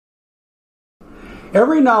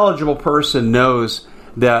Every knowledgeable person knows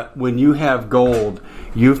that when you have gold,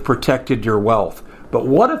 you've protected your wealth. But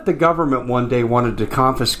what if the government one day wanted to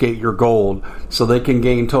confiscate your gold so they can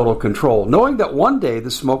gain total control, knowing that one day the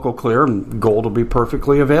smoke will clear and gold will be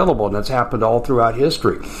perfectly available, and that's happened all throughout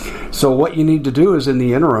history. So what you need to do is, in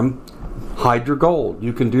the interim, hide your gold.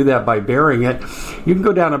 You can do that by burying it. You can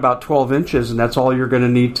go down about 12 inches, and that's all you're going to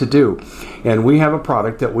need to do. And we have a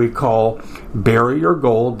product that we call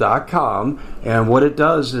buryyourgold.com, and what it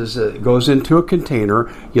does is it goes into a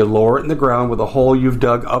container. You lower it in the ground with a hole you've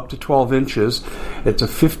dug up to 12 inches. It's a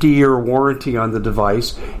 50-year warranty on the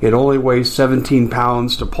device. It only weighs 17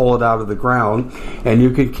 pounds to pull it out of the ground, and you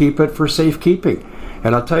can keep it for safekeeping.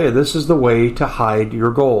 And I'll tell you, this is the way to hide your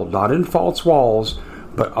gold, not in false walls,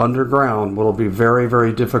 but underground. Will be very,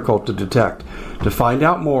 very difficult to detect. To find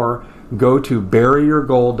out more, go to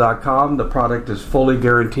buryyourgold.com. The product is fully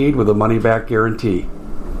guaranteed with a money-back guarantee.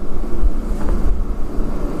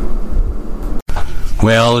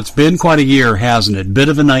 Well, it's been quite a year, hasn't it? Bit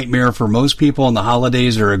of a nightmare for most people, and the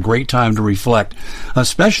holidays are a great time to reflect,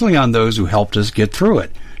 especially on those who helped us get through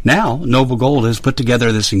it. Now, Noble Gold has put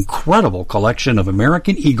together this incredible collection of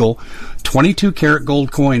American Eagle 22-karat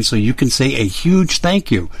gold coins, so you can say a huge thank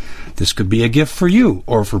you. This could be a gift for you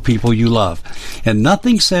or for people you love. And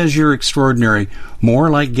nothing says you're extraordinary more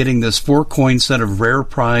like getting this 4-coin set of rare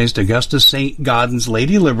prized Augusta St. Gaudens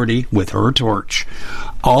Lady Liberty with her torch.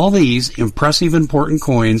 All these impressive, important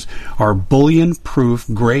coins are bullion-proof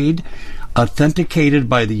grade, authenticated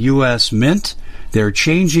by the U.S. Mint. They're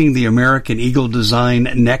changing the American Eagle design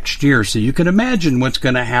next year, so you can imagine what's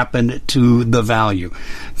going to happen to the value.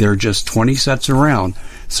 There are just 20 sets around,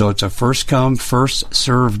 so it's a first-come,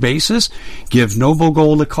 first-served basis. Give Noble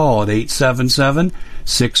Gold a call at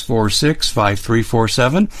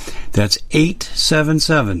 877-646-5347. That's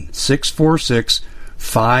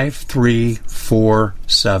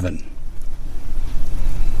 877-646-5347.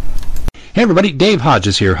 Hey everybody, Dave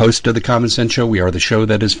Hodges here, host of The Common Sense Show. We are the show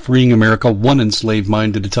that is freeing America one enslaved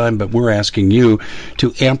mind at a time, but we're asking you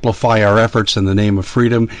to amplify our efforts in the name of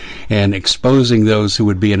freedom and exposing those who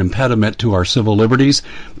would be an impediment to our civil liberties,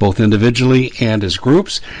 both individually and as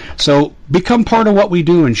groups. So become part of what we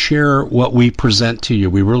do and share what we present to you.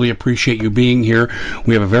 We really appreciate you being here.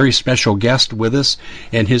 We have a very special guest with us,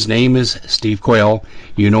 and his name is Steve Quayle.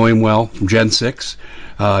 You know him well from Gen 6.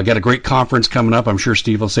 Got a great conference coming up. I'm sure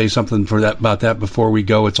Steve will say something about that before we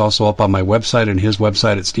go. It's also up on my website and his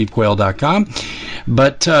website at stevequayle.com.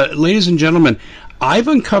 But, ladies and gentlemen, I've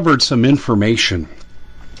uncovered some information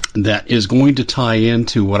that is going to tie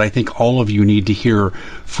into what I think all of you need to hear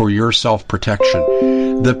for your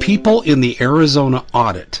self-protection. The people in the Arizona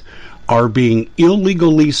audit are being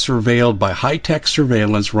illegally surveilled by high-tech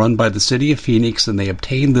surveillance run by the city of Phoenix, and they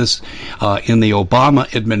obtained this in the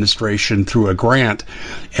Obama administration through a grant,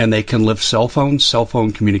 and they can lift cell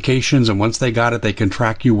phone communications, and once they got it, they can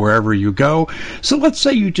track you wherever you go. So let's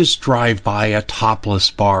say you just drive by a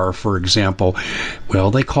topless bar, for example.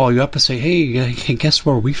 Well, they call you up and say, hey, guess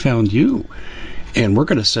where we found you? And we're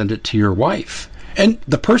going to send it to your wife. And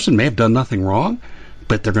the person may have done nothing wrong,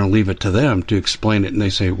 but they're going to leave it to them to explain it, and they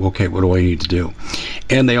say, well, okay, what do I need to do?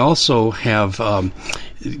 And they also have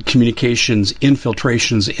communications,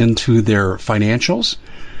 infiltrations into their financials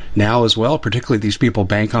now as well, particularly these people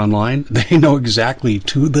bank online. They know exactly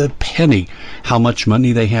to the penny how much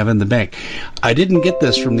money they have in the bank. I didn't get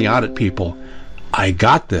this from the audit people. I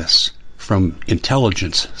got this from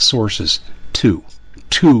intelligence sources, two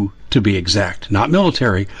to be exact, not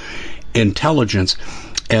military, intelligence.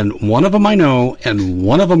 And one of them I know, and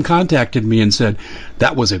one of them contacted me and said,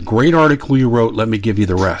 that was a great article you wrote, let me give you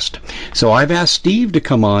the rest. So I've asked Steve to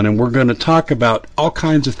come on, and we're going to talk about all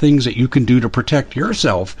kinds of things that you can do to protect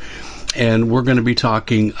yourself. And we're going to be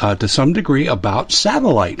talking to some degree about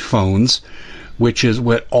satellite phones, which is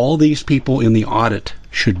what all these people in the audit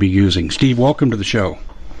should be using. Steve, welcome to the show.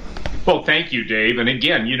 Well, thank you, Dave. And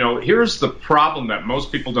again, here's the problem that most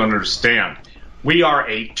people don't understand. We are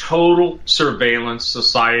a total surveillance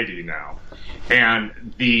society now,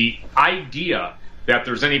 and the idea that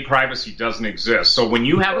there's any privacy doesn't exist. So when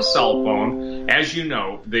you have a cell phone, as you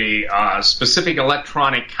know, the specific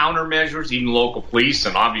electronic countermeasures, even local police,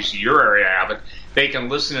 and obviously your area have it, they can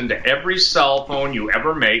listen into every cell phone you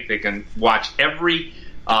ever make. They can watch every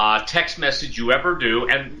text message you ever do.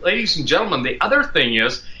 And ladies and gentlemen, the other thing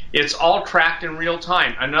is it's all tracked in real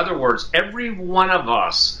time. In other words, every one of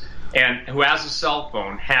us and who has a cell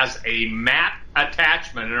phone has a map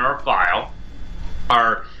attachment in our file,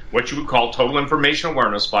 our what you would call total information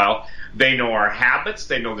awareness file. They know our habits.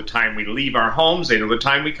 They know the time we leave our homes. They know the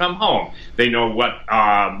time we come home. They know what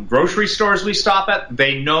grocery stores we stop at.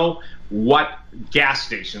 They know what gas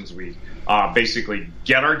stations we basically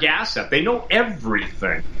get our gas at. They know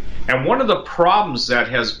everything. And one of the problems that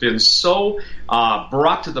has been so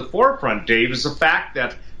brought to the forefront, Dave, is the fact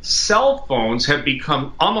that cell phones have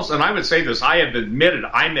become almost, and I would say this, I have admitted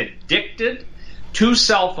I'm addicted to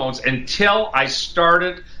cell phones until I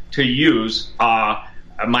started to use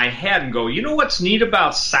my head and go, you know what's neat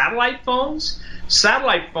about satellite phones?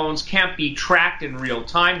 Satellite phones can't be tracked in real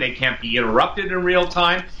time. They can't be interrupted in real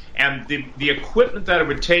time. And the equipment that it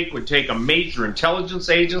would take a major intelligence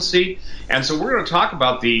agency. And so we're going to talk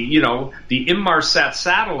about the Inmarsat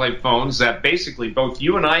satellite phones that basically both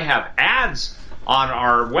you and I have ads on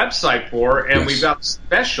our website for, and yes. We've got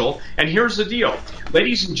special. And here's the deal.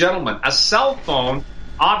 Ladies and gentlemen, a cell phone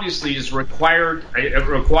obviously requires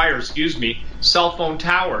cell phone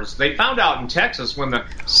towers. They found out in Texas when the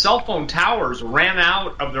cell phone towers ran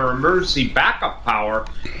out of their emergency backup power,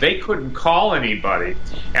 they couldn't call anybody.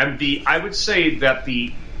 And I would say that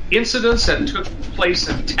the incidents that took place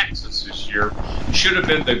in Texas this year should have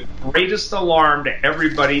been the greatest alarm to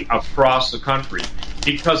everybody across the country.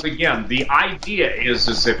 Because again, the idea is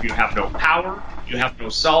if you have no power, you have no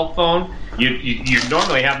cell phone, you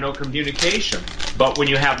normally have no communication. But when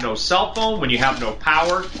you have no cell phone, when you have no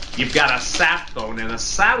power, you've got a sat phone. And a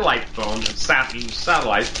satellite phone, and sat means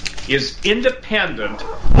satellite, is independent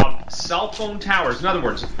of cell phone towers. In other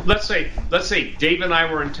words, let's say Dave and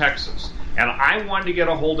I were in Texas, and I wanted to get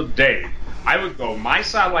a hold of Dave. I would go, my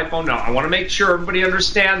satellite phone, now I want to make sure everybody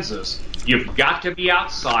understands this. You've got to be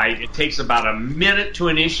outside. It takes about a minute to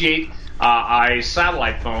initiate a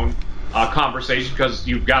satellite phone conversation because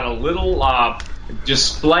you've got a little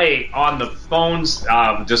display on the phone's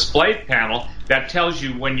display panel that tells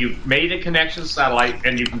you when you've made a connection to satellite,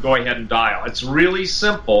 and you can go ahead and dial. It's really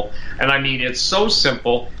simple, and I mean it's so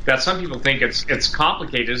simple that some people think it's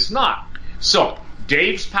complicated. It's not. So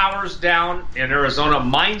Dave's power's down in Arizona,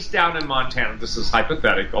 mine's down in Montana. This is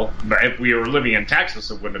hypothetical. If we were living in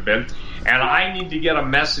Texas, it wouldn't have been. And I need to get a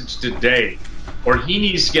message to Dave, or he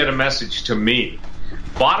needs to get a message to me.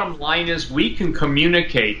 Bottom line is we can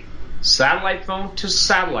communicate satellite phone to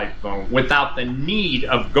satellite phone without the need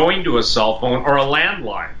of going to a cell phone or a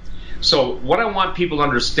landline. So what I want people to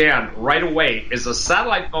understand right away is a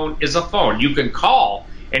satellite phone is a phone. You can call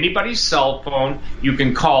anybody's cell phone, you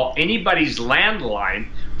can call anybody's landline,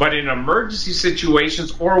 but in emergency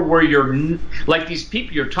situations or where you're like these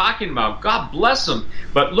people you're talking about, God bless them,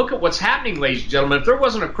 but look at what's happening, ladies and gentlemen. If there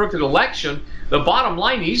wasn't a crooked election, the bottom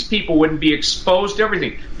line, these people wouldn't be exposed to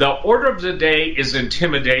everything. The order of the day is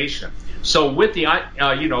intimidation. So with the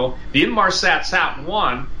the Inmarsat Sat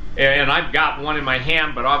 1, and I've got one in my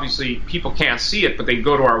hand, but obviously people can't see it, but they can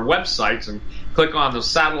go to our websites and click on the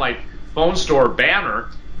satellite phone store banner.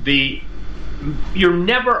 You're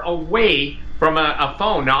never away from a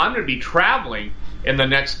phone. Now, I'm going to be traveling in the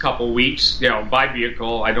next couple weeks, by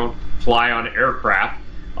vehicle. I don't fly on aircraft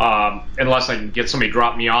unless I can get somebody to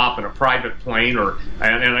drop me off in a private plane, and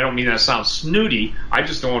I don't mean that sounds snooty. I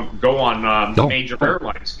just don't go on major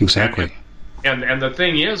airlines. Exactly. And the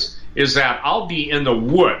thing is that I'll be in the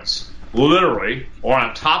woods, literally, or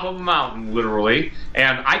on top of a mountain, literally,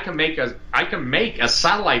 and I can make a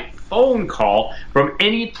satellite phone call from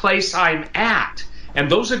any place I'm at. And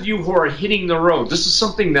those of you who are hitting the road, this is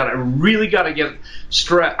something that I really got to get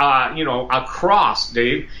across,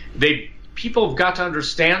 Dave. People have got to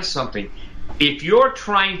understand something. If you're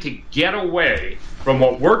trying to get away from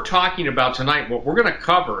what we're talking about tonight, what we're going to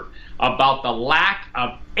cover about the lack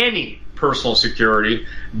of any personal security,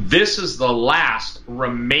 this is the last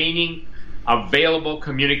remaining available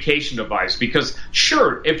communication device. Because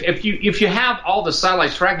sure, if you have all the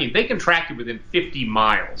satellites tracking, they can track you within 50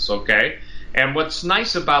 miles, okay? And what's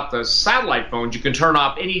nice about the satellite phones, you can turn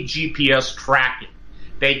off any GPS tracking.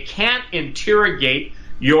 They can't interrogate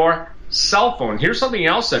your cell phone. Here's something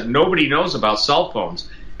else that nobody knows about cell phones,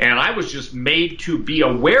 and I was just made to be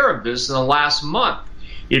aware of this in the last month.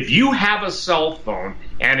 If you have a cell phone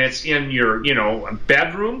and it's in your,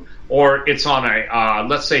 bedroom, or it's on a,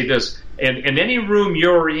 let's say this, in any room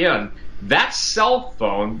you're in, that cell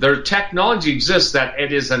phone, their technology exists that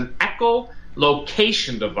it is an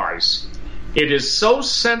echolocation device. It is so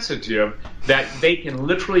sensitive that they can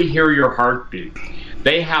literally hear your heartbeat.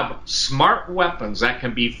 They have smart weapons that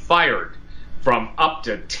can be fired from up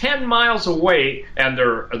to 10 miles away, and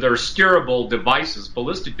they're steerable devices,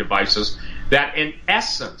 ballistic devices, that in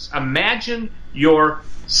essence, imagine your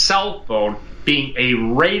cell phone being a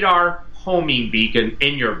radar homing beacon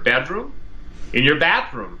in your bedroom, in your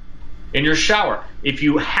bathroom, in your shower. If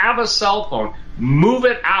you have a cell phone, move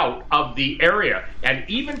it out of the area, and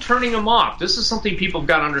even turning them off. This is something people have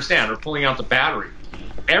got to understand, or pulling out the battery.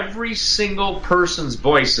 every single person's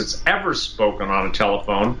voice that's ever spoken on a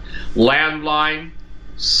telephone, landline,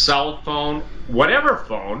 cell phone, whatever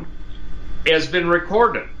phone, has been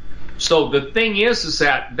recorded. So the thing is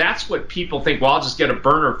that that's what people think. Well, I'll just get a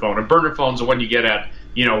burner phone. A burner phone's the one you get at,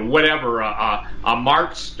 whatever, a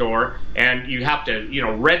Mark store, and you have to,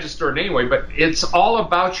 register it anyway. But it's all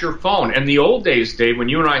about your phone. And the old days, Dave, when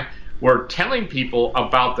you and I were telling people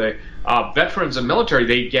about the veterans and military,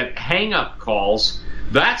 they get hang-up calls.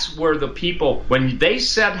 That's where the people, when they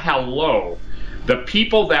said hello, the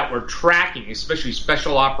people that were tracking, especially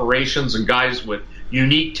special operations and guys with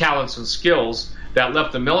unique talents and skills that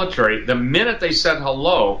left the military, the minute they said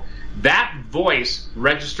hello, that voice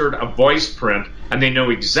registered a voice print, and they knew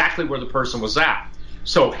exactly where the person was at.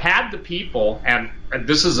 So had the people, and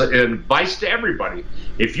this is an advice to everybody,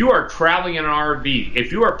 if you are traveling in an RV,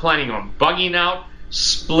 if you are planning on bugging out,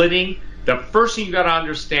 splitting, the first thing you got to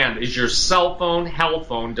understand is your cell phone, hell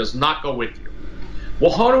phone, does not go with you.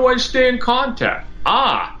 Well, how do I stay in contact?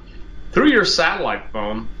 Through your satellite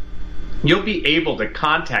phone, you'll be able to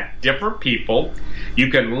contact different people. You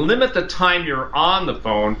can limit the time you're on the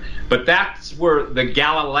phone, but that's where the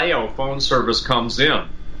Galileo phone service comes in.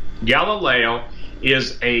 Galileo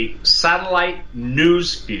is a satellite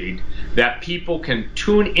news feed that people can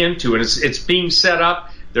tune into, and it's being set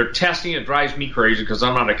up. They're testing. It drives me crazy because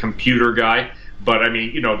I'm not a computer guy. But, I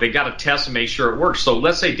mean, they got to test and make sure it works. So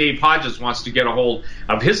let's say Dave Hodges wants to get a hold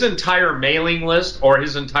of his entire mailing list or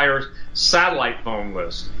his entire satellite phone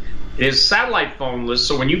list. His satellite phone list,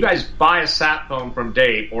 so when you guys buy a sat phone from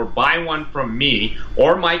Dave or buy one from me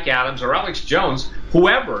or Mike Adams or Alex Jones,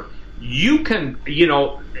 whoever, you can,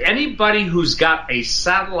 anybody who's got a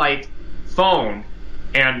satellite phone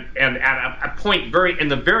and at a point in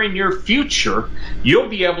the very near future, you'll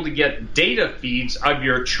be able to get data feeds of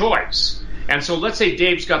your choice. And so let's say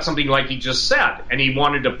Dave's got something like he just said, and he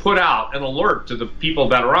wanted to put out an alert to the people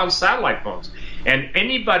that are on satellite phones. And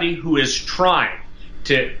anybody who is trying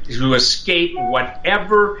to escape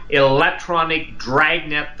whatever electronic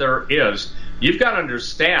dragnet there is, you've got to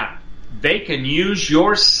understand, they can use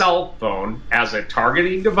your cell phone as a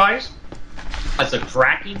targeting device, as a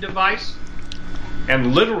tracking device,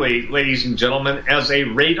 and literally, ladies and gentlemen, as a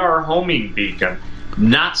radar homing beacon.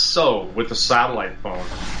 Not so with the satellite phone.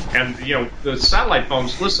 And, the satellite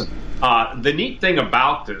phones, listen, the neat thing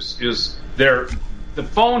about this is the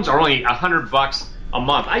phones are only $100 a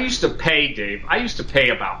month. I used to pay, Dave,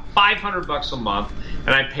 about $500 a month,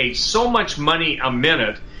 and I paid so much money a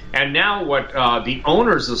minute. And now what the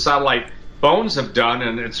owners of satellite phones have done,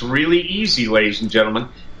 and it's really easy, ladies and gentlemen,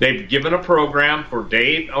 they've given a program for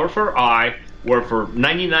Dave or for I, where for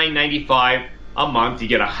 $99.95 a month, you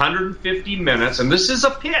get 150 minutes, and this is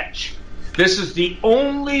a pitch. This is the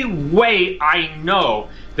only way I know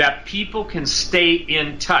that people can stay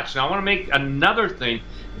in touch. Now, I want to make another thing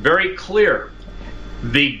very clear.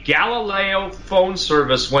 The Galileo phone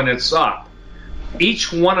service, when it's up,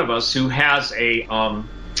 each one of us who has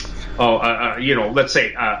let's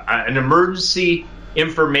say an emergency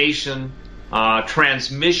information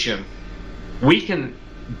transmission, we can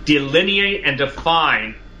delineate and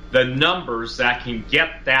define the numbers that can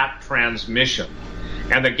get that transmission.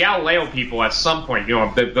 And the Galileo people at some point,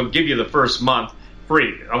 they'll give you the first month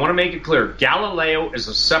free. I want to make it clear, Galileo is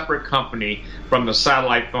a separate company from the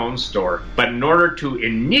satellite phone store. But in order to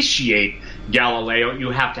initiate Galileo, you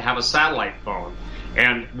have to have a satellite phone.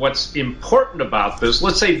 And what's important about this,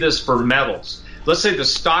 let's say this for metals. Let's say the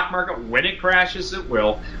stock market, when it crashes, it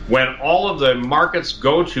will. When all of the markets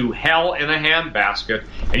go to hell in a handbasket,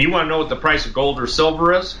 and you want to know what the price of gold or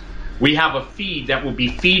silver is, we have a feed that will be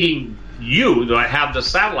feeding you that have the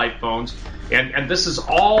satellite phones. And this is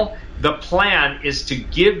all, the plan is to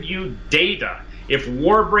give you data. If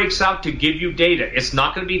war breaks out, to give you data. It's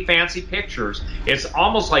not going to be fancy pictures. It's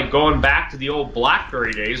almost like going back to the old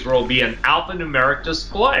BlackBerry days where it'll be an alphanumeric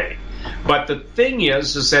display. But the thing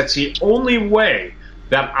is that's the only way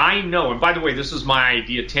that I know, and by the way, this is my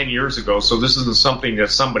idea 10 years ago, so this isn't something that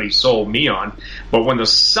somebody sold me on, but when the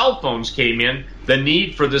cell phones came in, the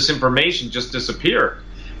need for this information just disappeared.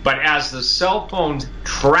 But as the cell phone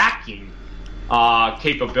tracking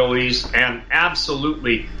capabilities and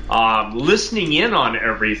absolutely listening in on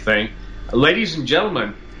everything, ladies and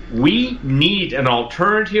gentlemen, we need an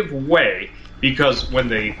alternative way. Because when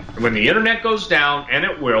the internet goes down, and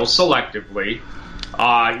it will selectively,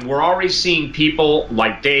 we're already seeing people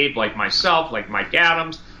like Dave, like myself, like Mike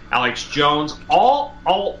Adams, Alex Jones, all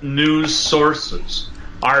alt news sources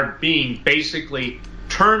are being basically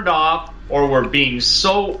turned off, or we're being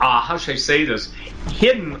so, how should I say this,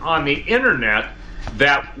 hidden on the internet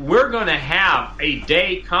that we're going to have a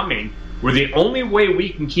day coming where the only way we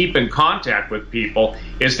can keep in contact with people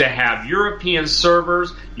is to have European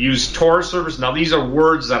servers, use Tor servers. Now, these are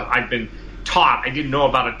words that I've been taught. I didn't know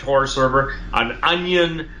about a Tor server, an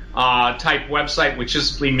onion type website, which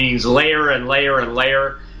simply means layer and layer and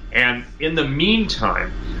layer. And in the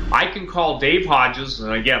meantime, I can call Dave Hodges,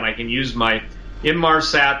 and again, I can use my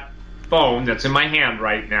Inmarsat phone that's in my hand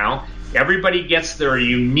right now. Everybody gets their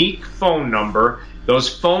unique phone number. Those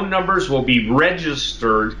phone numbers will be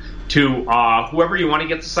registered to whoever you want to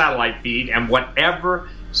get the satellite feed and whatever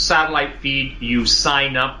satellite feed you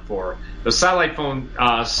sign up for. The satellite phone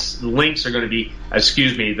links are going to be,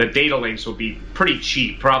 the data links will be pretty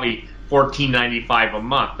cheap, probably $14.95 a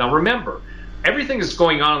month. Now remember, everything that's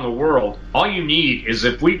going on in the world, all you need is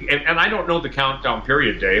if we, and I don't know the countdown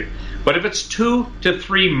period, Dave, but if it's 2 to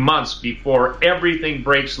 3 months before everything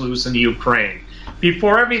breaks loose in Ukraine,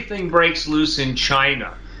 before everything breaks loose in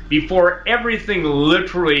China, before everything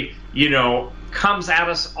literally, comes at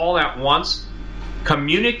us all at once,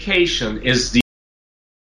 communication is the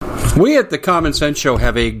We at the Common Sense Show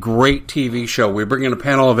have a great TV show. We bring in a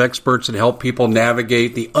panel of experts and help people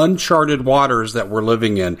navigate the uncharted waters that we're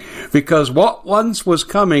living in. Because what once was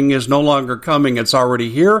coming is no longer coming. It's already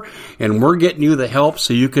here, and we're getting you the help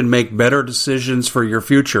so you can make better decisions for your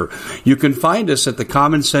future. You can find us at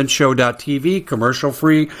thecommonsenseshow.tv,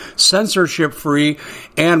 commercial-free, censorship-free,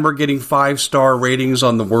 and we're getting 5-star ratings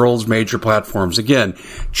on the world's major platforms. Again,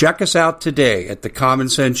 check us out today at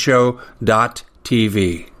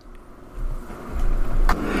thecommonsenseshow.tv.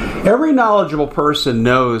 Every knowledgeable person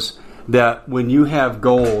knows that when you have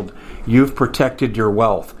gold, you've protected your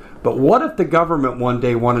wealth. But what if the government one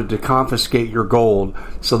day wanted to confiscate your gold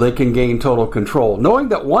so they can gain total control, knowing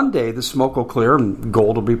that one day the smoke will clear and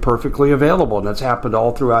gold will be perfectly available, and that's happened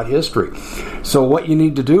all throughout history. So what you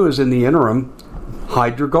need to do is, in the interim,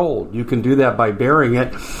 hide your gold. You can do that by burying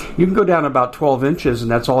it. You can go down about 12 inches, and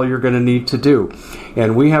that's all you're going to need to do.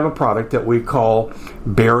 And we have a product that we call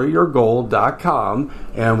buryyourgold.com,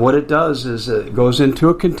 and what it does is it goes into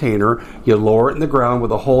a container. You lower it in the ground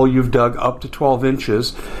with a hole you've dug up to 12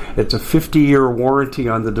 inches. It's a 50-year warranty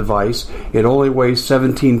on the device. It only weighs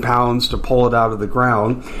 17 pounds to pull it out of the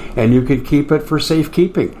ground, and you can keep it for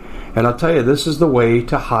safekeeping. And I'll tell you, this is the way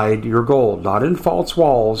to hide your gold, not in false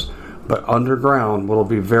walls, but underground. Will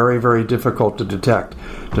be very, very difficult to detect.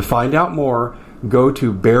 To find out more, go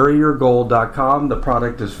to buryyourgold.com. The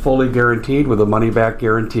product is fully guaranteed with a money-back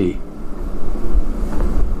guarantee.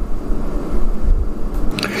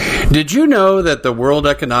 Did you know that the World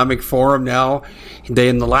Economic Forum now,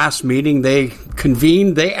 in the last meeting they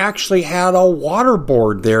convened, they actually had a water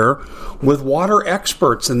board there with water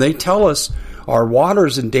experts, and they tell us our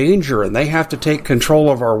water's in danger and they have to take control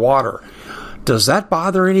of our water. Does that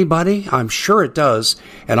bother anybody? I'm sure it does.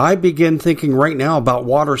 And I begin thinking right now about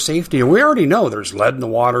water safety. And we already know there's lead in the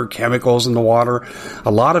water, chemicals in the water.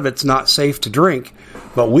 A lot of it's not safe to drink.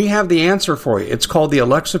 But we have the answer for you. It's called the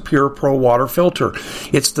Alexa Pure Pro Water Filter.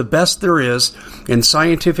 It's the best there is, and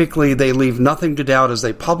scientifically they leave nothing to doubt as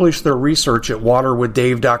they publish their research at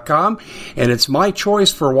waterwithdave.com, and it's my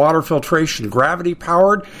choice for water filtration. Gravity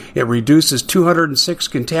powered, it reduces 206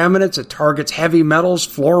 contaminants, it targets heavy metals,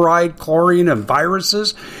 fluoride, chlorine, and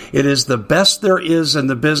viruses. It is the best there is in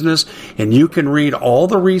the business, and you can read all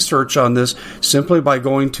the research on this simply by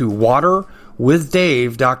going to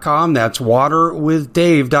waterwithdave.com. That's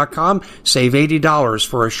waterwithdave.com. Save $80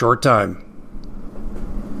 for a short time.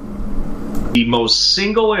 The most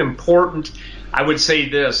single important, I would say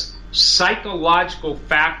this, psychological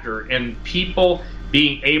factor in people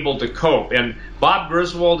being able to cope. And Bob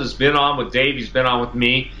Griswold has been on with Dave, he's been on with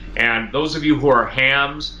me, and those of you who are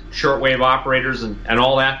hams, shortwave operators and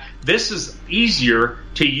all that, this is easier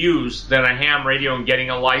to use than a ham radio and getting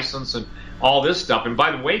a license and all this stuff. And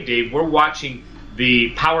by the way, Dave, we're watching the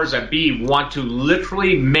powers that be want to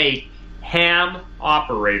literally make ham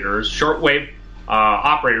operators, shortwave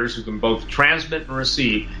operators who can both transmit and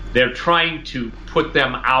receive, they're trying to put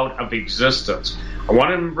them out of existence. I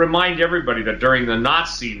want to remind everybody that during the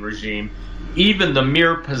Nazi regime, even the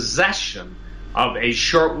mere possession of a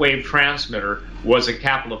shortwave transmitter was a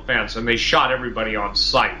capital offense, and they shot everybody on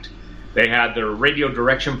sight. They had their radio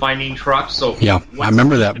direction finding trucks. So yeah, I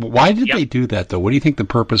remember that. Why did they do that, though? What do you think the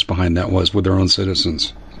purpose behind that was with their own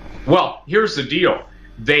citizens? Well, here's the deal.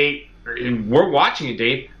 We're watching it,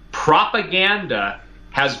 Dave. Propaganda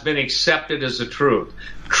has been accepted as the truth.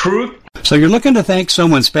 So you're looking to thank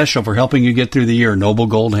someone special for helping you get through the year. Noble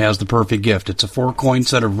Gold has the perfect gift. It's a 4-coin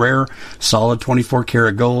set of rare, solid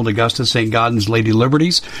 24-karat gold Augusta St. Gaudens Lady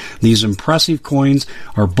Liberties. These impressive coins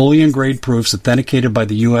are bullion-grade proofs authenticated by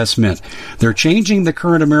the U.S. Mint. They're changing the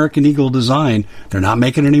current American Eagle design. They're not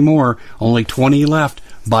making any more. Only 20 left.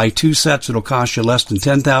 Buy 2 sets. It'll cost you less than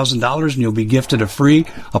 $10,000, and you'll be gifted a free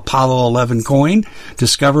Apollo 11 coin.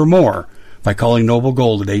 Discover more by calling Noble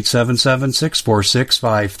Gold at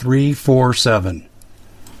 877-646-5347.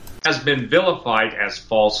 Has been vilified as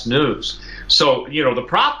false news. So, the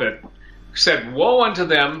prophet said, woe unto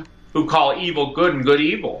them who call evil good and good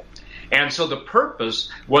evil. And so the purpose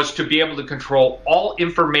was to be able to control all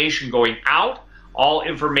information going out, all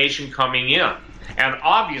information coming in. And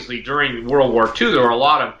obviously during World War II, there were a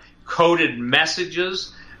lot of coded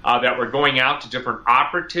messages that were going out to different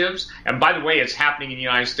operatives. And by the way, it's happening in the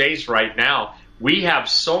United States right now. We have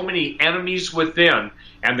so many enemies within,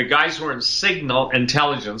 and the guys who are in signal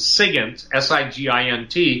intelligence, SIGINT,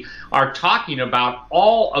 S-I-G-I-N-T, are talking about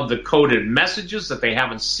all of the coded messages that they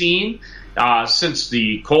haven't seen since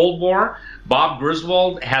the Cold War. Bob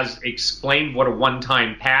Griswold has explained what a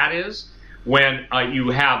one-time pad is. When you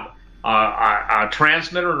have a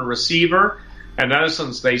transmitter and a receiver, and in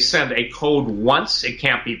essence, they send a code once, it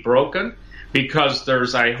can't be broken, because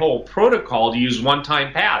there's a whole protocol to use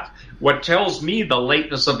one-time pads. What tells me the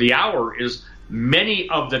lateness of the hour is many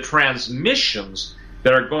of the transmissions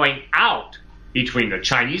that are going out between the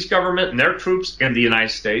Chinese government and their troops in the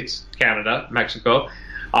United States, Canada, Mexico,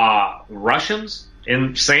 Russians,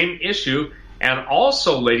 in same issue, and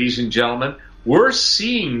also, ladies and gentlemen, we're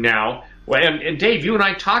seeing now, and Dave, you and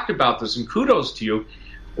I talked about this, and kudos to you,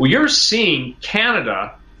 you're seeing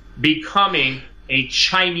Canada becoming a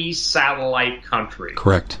Chinese satellite country.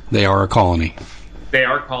 Correct. They are a colony. They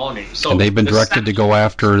are colonies. So and they've been directed to go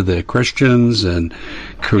after the Christians and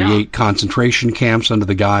create concentration camps under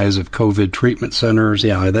the guise of COVID treatment centers.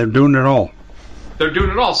 Yeah, they're doing it all. They're doing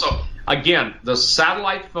it all. So, again, the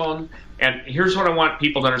satellite phone, and here's what I want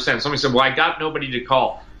people to understand. Somebody said, well, I got nobody to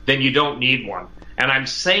call. Then you don't need one. And I'm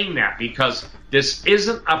saying that because this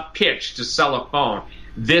isn't a pitch to sell a phone.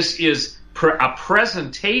 This is a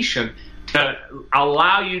presentation to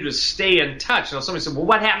allow you to stay in touch. Now, somebody said, well,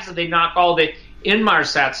 what happens if they knock all the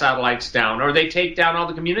Inmarsat satellites down, or they take down all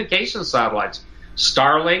the communication satellites?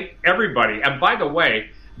 Starlink, everybody. And by the way,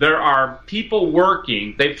 there are people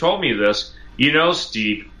working, they've told me this,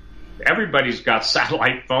 Steve, everybody's got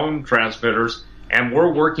satellite phone transmitters, and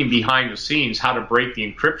we're working behind the scenes how to break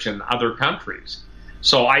the encryption in other countries.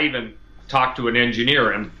 So I even talked to an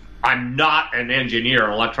engineer, and I'm not an engineer,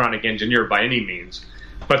 an electronic engineer by any means.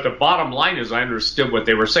 But the bottom line is I understood what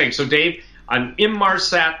they were saying. So, Dave, an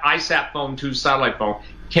Inmarsat ISAT phone 2 satellite phone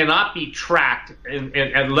cannot be tracked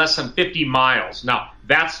in less than 50 miles. Now,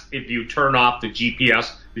 that's if you turn off the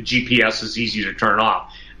GPS. The GPS is easy to turn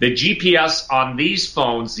off. The GPS on these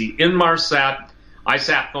phones, the Inmarsat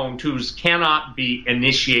ISAT phone 2s, cannot be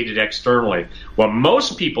initiated externally. What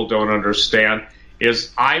most people don't understand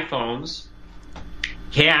is iPhones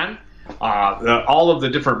can, all of the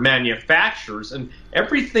different manufacturers, and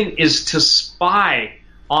everything is to spy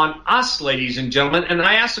on us, ladies and gentlemen. And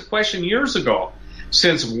I asked a question years ago.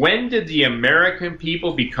 Since when did the American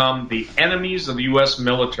people become the enemies of the U.S.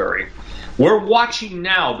 military? We're watching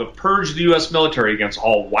now the purge of the U.S. military against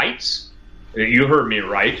all whites. You heard me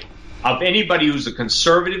right. Of anybody who's a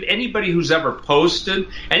conservative, anybody who's ever posted,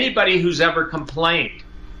 anybody who's ever complained.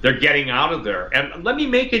 They're getting out of there. And let me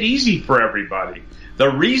make it easy for everybody. The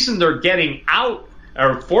reason they're getting out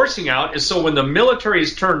or forcing out is so when the military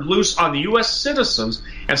is turned loose on the U.S. citizens,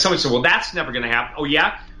 and somebody said, well, that's never going to happen. Oh,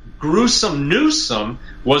 yeah? Gruesome Newsom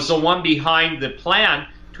was the one behind the plan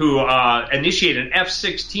to initiate an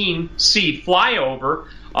F-16C flyover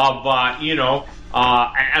of,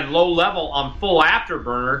 at low level on full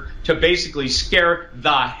afterburner to basically scare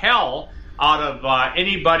the hell out of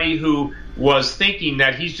anybody who was thinking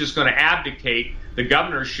that he's just going to abdicate the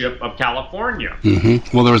governorship of California.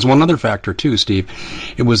 Mm-hmm. Well, there was one other factor too, Steve.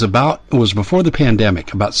 It was before the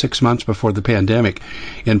pandemic, about 6 months before the pandemic,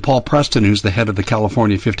 and Paul Preston, who's the head of the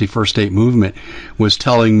California 51st State Movement, was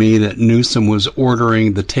telling me that Newsom was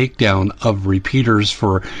ordering the takedown of repeaters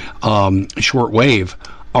for shortwave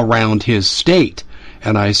around his state.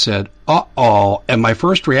 And I said, uh-oh. And my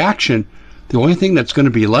first reaction, the only thing that's going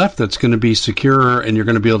to be left that's going to be secure and you're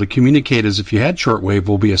going to be able to communicate as if you had shortwave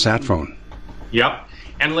will be a sat phone. Yep.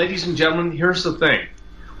 And ladies and gentlemen, here's the thing.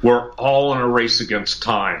 We're all in a race against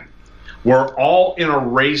time. We're all in a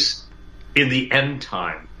race in the end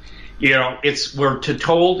time. We're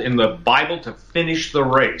told in the Bible to finish the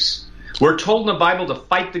race. We're told in the Bible to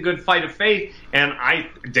fight the good fight of faith. And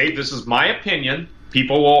Dave, this is my opinion.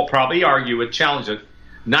 People will probably argue it, challenge it.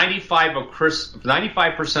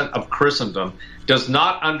 95% of Christendom does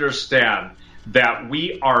not understand that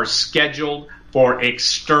we are scheduled for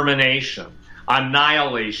extermination,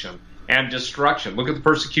 annihilation, and destruction. Look at the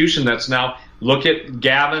persecution that's now. Look at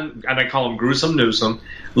Gavin, and I call him Gruesome Newsom.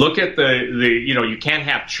 Look at you can't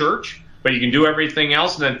have church, but you can do everything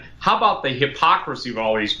else. And then how about the hypocrisy of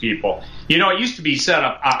all these people? It used to be said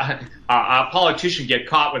a politician get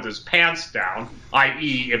caught with his pants down,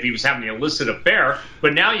 i.e. if he was having an illicit affair.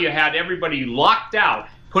 But now you had everybody locked out,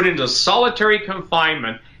 put into solitary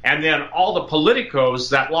confinement, and then all the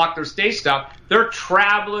politicos that lock their states down, they're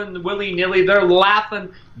traveling willy-nilly. They're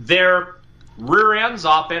laughing their rear ends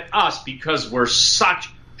off at us because we're such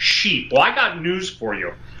sheep. Well, I got news for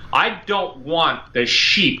you. I don't want the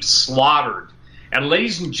sheep slaughtered. And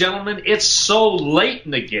ladies and gentlemen, it's so late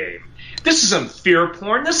in the game. This isn't fear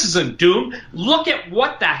porn. This isn't doom. Look at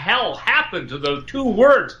what the hell happened to those two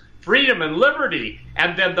words, freedom and liberty.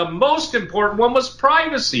 And then the most important one was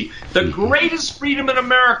privacy. The greatest freedom in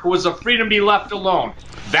America was the freedom to be left alone.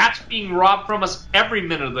 That's being robbed from us every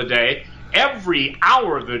minute of the day, every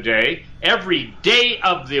hour of the day, every day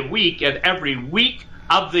of the week, and every week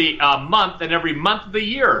of the month, and every month of the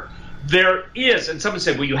year. There is, and someone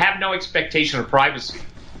said, well, you have no expectation of privacy.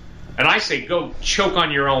 And I say, go choke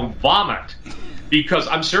on your own vomit, because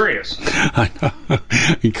I'm serious. I know.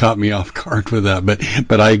 You caught me off guard with that,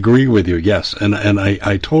 but I agree with you, yes, and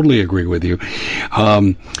I totally agree with you.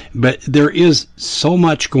 But there is so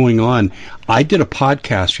much going on. I did a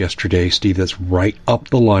podcast yesterday, Steve, that's right up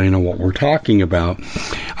the line on what we're talking about.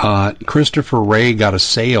 Christopher Wray got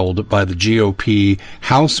assailed by the GOP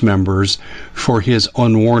House members for his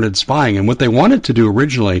unwarranted spying, and what they wanted to do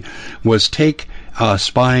originally was take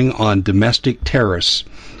spying on domestic terrorists,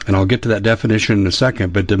 and I'll get to that definition in a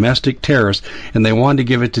second, but domestic terrorists, and they wanted to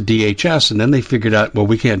give it to DHS, and then they figured out, well,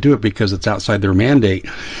 we can't do it because it's outside their mandate.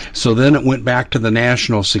 So then it went back to the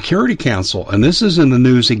National Security Council, and this is in the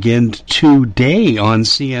news again today on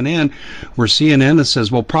CNN, where CNN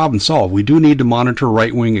says, well, problem solved. We do need to monitor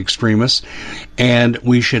right-wing extremists, and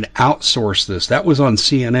we should outsource this. That was on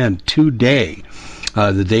CNN today.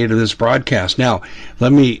 The date of this broadcast. Now,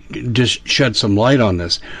 let me just shed some light on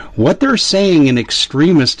this. What they're saying an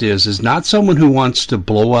extremist is not someone who wants to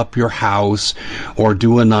blow up your house or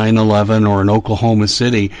do a 9/11 or an Oklahoma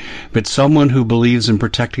City, but someone who believes in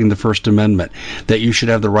protecting the First Amendment, that you should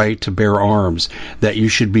have the right to bear arms, that you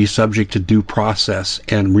should be subject to due process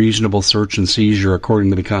and reasonable search and seizure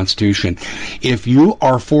according to the Constitution. If you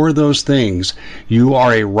are for those things, you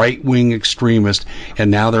are a right-wing extremist, and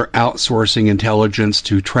now they're outsourcing intelligence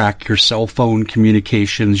to track your cell phone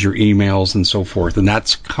communications, your emails, and so forth. And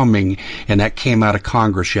that's coming, and that came out of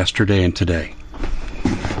Congress yesterday and today.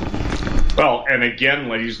 Well, and again,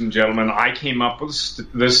 ladies and gentlemen, I came up with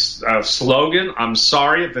this slogan. I'm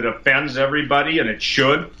sorry if it offends everybody, and it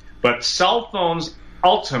should, but cell phones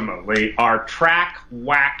ultimately are track,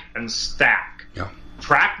 whack, and stack. Yeah.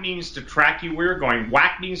 Track means to track you where you're going.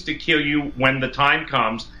 Whack means to kill you when the time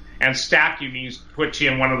comes, and stack you means to put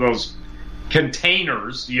you in one of those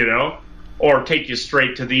containers, or take you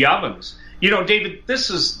straight to the ovens. David,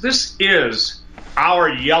 this is our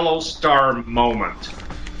yellow star moment.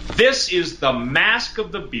 This is the mask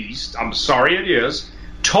of the beast. I'm sorry it is.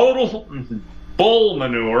 Total bull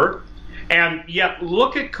manure. And yet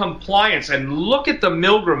look at compliance and look at the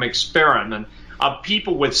Milgram experiment of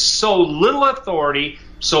people with so little authority,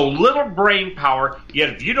 so little brain power, yet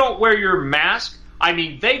if you don't wear your mask,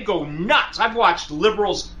 they go nuts. I've watched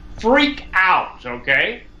liberals freak out,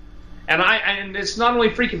 okay? And it's not only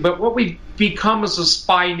freaking, but what we've become is a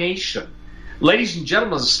spy nation. Ladies and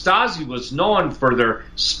gentlemen, Stasi was known for their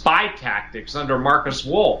spy tactics under Marcus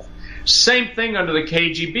Wolf. Same thing under the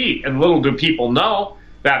KGB. And little do people know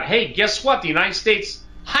that, hey, guess what? The United States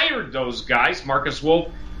hired those guys, Marcus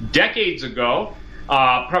Wolf, decades ago,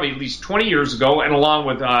 probably at least 20 years ago, and along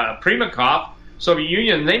with Primakov, Soviet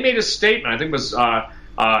Union, they made a statement. I think it was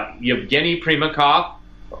Yevgeny Primakov,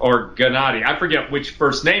 or Gennady, I forget which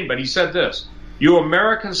first name, but he said this: you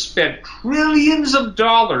Americans spent trillions of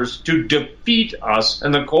dollars to defeat us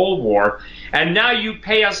in the Cold War, and now you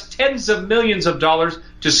pay us tens of millions of dollars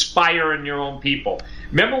to spy on your own people.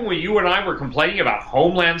 Remember when you and I were complaining about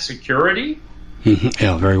Homeland Security?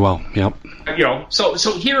 Yeah, very well. Yep.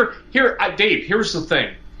 So here, Dave, here's the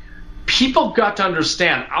thing. People got to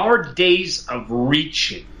understand our days of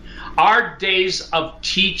reaching, our days of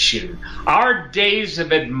teaching, our days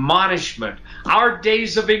of admonishment, our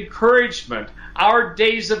days of encouragement, our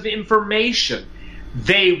days of information.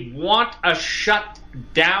 They want us shut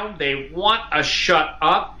down. They want us shut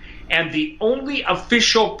up. And the only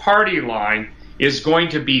official party line is going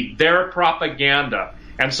to be their propaganda.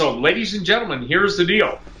 And so, ladies and gentlemen, here's the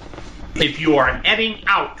deal. If you are heading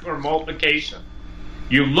out to a remote location,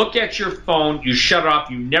 you look at your phone, you shut it off,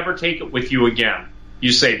 you never take it with you again.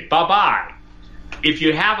 You say, bye-bye. If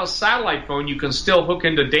you have a satellite phone, you can still hook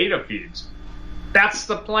into data feeds. That's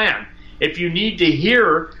the plan. If you need to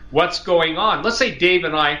hear what's going on, let's say Dave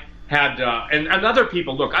and I had, and other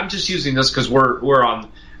people, look, I'm just using this because we're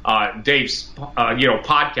on Dave's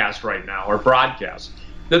podcast right now, or broadcast.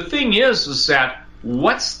 The thing is that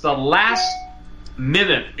what's the last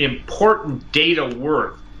minute important data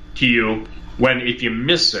worth to you if you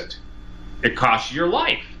miss it? It costs you your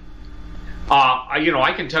life.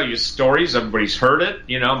 I can tell you stories. Everybody's heard it.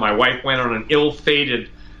 My wife went on an ill-fated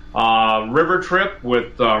river trip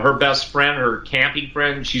with her best friend, her camping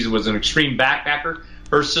friend. She was an extreme backpacker.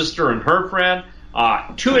 Her sister and her friend,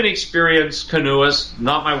 two inexperienced canoeists,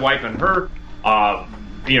 not my wife and her,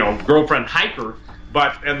 girlfriend hiker,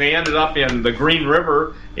 and they ended up in the Green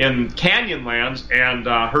River in Canyonlands, and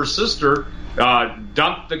her sister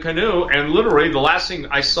dumped the canoe, and literally the last thing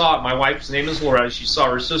I saw, my wife's name is Loretta, she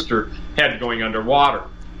saw her sister head going underwater.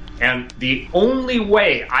 And the only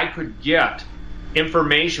way I could get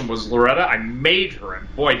information was Loretta. I made her,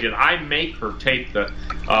 and boy, did I make her take the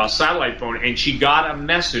satellite phone, and she got a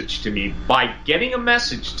message to me. By getting a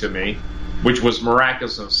message to me, which was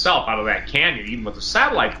miraculous in itself, out of that canyon, even with a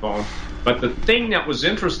satellite phone. But the thing that was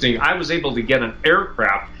interesting, I was able to get an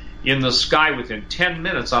aircraft in the sky within 10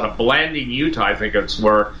 minutes out of Blanding, Utah. I think it's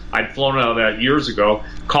where I'd flown out of that years ago.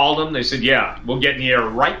 Called them. They said, yeah, we'll get in the air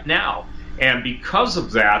right now. And because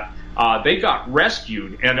of that, they got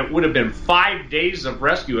rescued, and it would have been 5 days of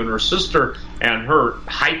rescue. And her sister and her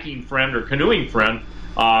hiking friend or canoeing friend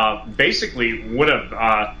basically would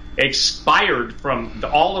have expired from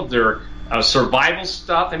all of their survival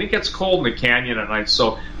stuff, and it gets cold in the canyon at night.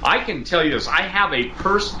 So I can tell you this, I have a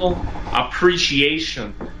personal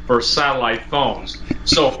appreciation for satellite phones.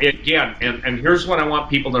 So again, and here's what I want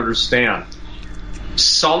people to understand.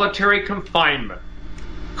 Solitary confinement,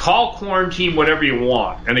 call quarantine whatever you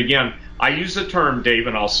want. And again, I use the term, Dave,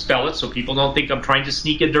 and I'll spell it so people don't think I'm trying to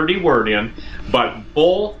sneak a dirty word in, but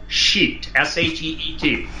bullshit,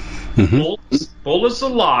 S-H-E-E-T. Mm-hmm. Bull is a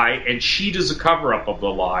lie, and sheet is a cover-up of the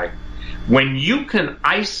lie. When you can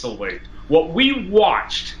isolate, what we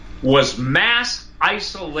watched was mass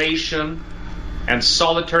isolation and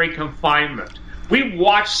solitary confinement. We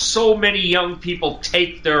watched so many young people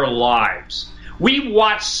take their lives. We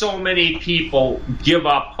watched so many people give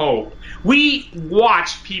up hope. We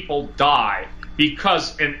watched people die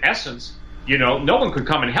because, in essence, no one could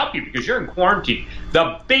come and help you because you're in quarantine.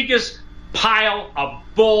 The biggest pile of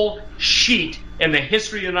bullshit in the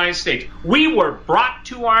history of the United States. We were brought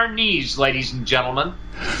to our knees, ladies and gentlemen.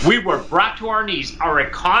 We were brought to our knees. Our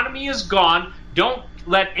economy is gone. Don't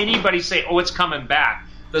let anybody say, oh, it's coming back.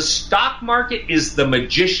 The stock market is the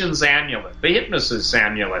magician's amulet, the hypnotist's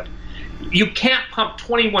amulet. You can't pump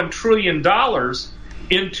 $21 trillion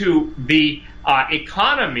into the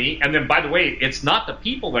economy, and then, by the way, it's not the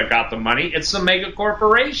people that got the money, it's the mega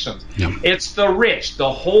corporations. Yep. It's the rich.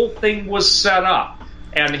 The whole thing was set up.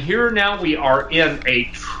 And here now we are in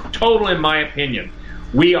a total, in my opinion,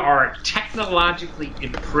 we are technologically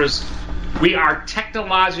imprisoned. We are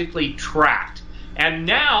technologically tracked. And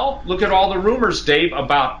now, look at all the rumors, Dave,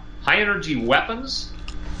 about high-energy weapons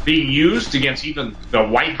being used against even the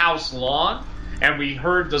White House lawn. And we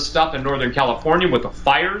heard the stuff in Northern California with the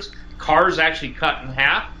fires, cars actually cut in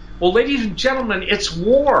half. Well, ladies and gentlemen, it's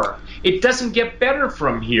war. It doesn't get better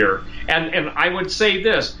from here. And I would say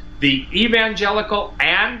this, the evangelical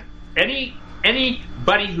and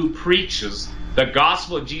anybody who preaches the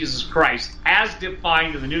gospel of Jesus Christ as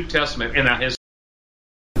defined in the New Testament in that history.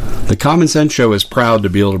 The Common Sense Show is proud to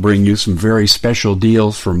be able to bring you some very special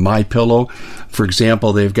deals from MyPillow. For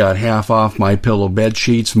example, they've got half off MyPillow bed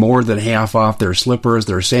sheets, more than half off their slippers,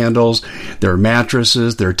 their sandals, their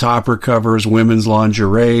mattresses, their topper covers, women's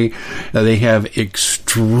lingerie. They have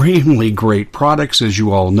extremely great products, as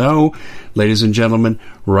you all know. Ladies and gentlemen,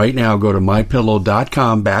 right now go to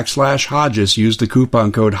mypillow.com/Hodges. Use the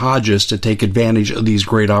coupon code Hodges to take advantage of these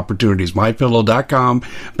great opportunities.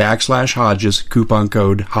 mypillow.com/Hodges, coupon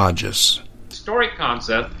code Hodges. Historic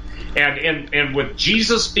concept, and with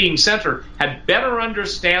Jesus being center, had better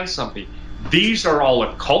understand something. These are all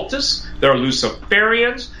occultists. They're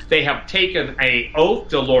Luciferians. They have taken an oath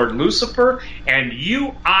to Lord Lucifer, and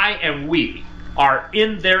you, I, and we are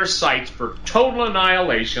in their sights for total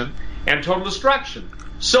annihilation and total destruction.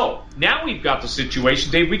 So now we've got the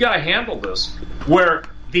situation, Dave, we got to handle this, where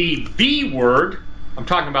the V word I'm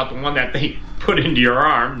talking about the one that they put into your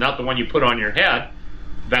arm, not the one you put on your head.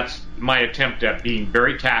 That's my attempt at being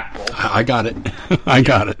very tactful. I got it. I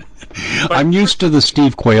got it. But I'm used to the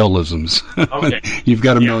Steve Quayle-isms. Okay. You've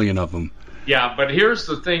got a million of them. Yeah, but here's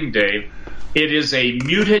the thing, Dave. It is a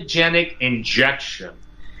mutagenic injection.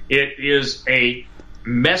 It is a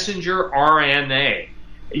messenger RNA.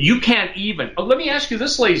 You can't even... let me ask you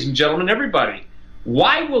this, ladies and gentlemen, everybody.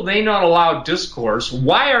 Why will they not allow discourse?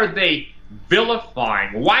 Why are they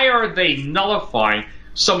vilifying? Why are they nullifying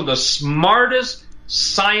some of the smartest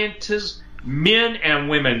scientists, men and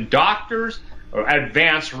women doctors,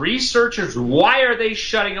 advanced researchers? Why are they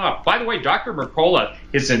shutting them up? By the way, Dr. Mercola,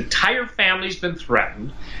 his entire family's been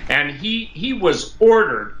threatened, and he was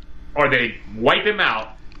ordered, or they wipe him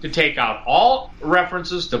out, to take out all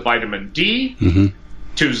references to vitamin D,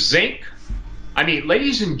 to zinc. I mean,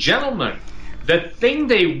 ladies and gentlemen, the thing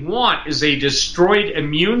they want is a destroyed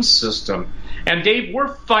immune system. And Dave,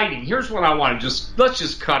 we're fighting. Here's what I want to let's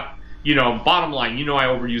just cut, bottom line. I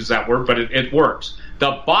overuse that word, but it works.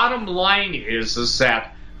 The bottom line is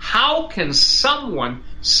that how can someone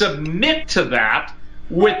submit to that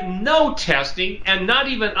with no testing and not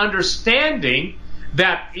even understanding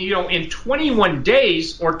that, in 21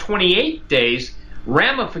 days or 28 days,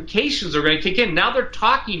 ramifications are going to kick in. Now they're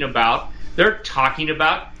talking about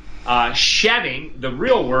shedding. The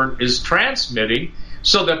real word is transmitting.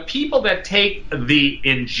 So the people that take the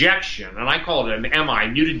injection, and I call it an MI,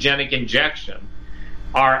 mutagenic injection,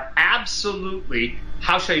 are absolutely,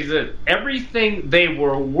 how should I say this, everything they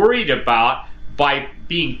were worried about by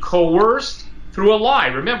being coerced through a lie.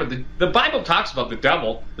 Remember, the Bible talks about the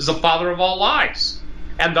devil as the father of all lies.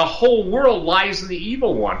 And the whole world lies in the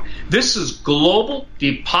evil one. This is global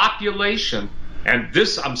depopulation. And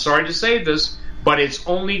this, I'm sorry to say this, but it's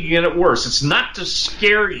only going to get worse. It's not to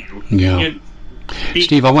scare you. Yeah.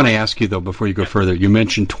 Steve, I want to ask you, though, before you go further, you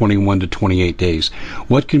mentioned 21 to 28 days.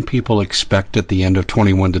 What can people expect at the end of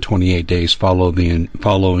 21 to 28 days following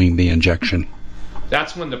the injection?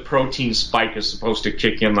 That's when the protein spike is supposed to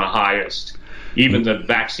kick in the highest. Even the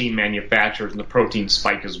vaccine manufacturers, and the protein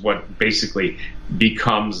spike is what basically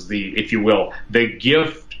becomes the, if you will, the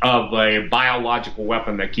gift of a biological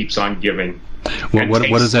weapon that keeps on giving. Well,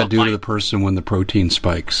 what does that do to the person when the protein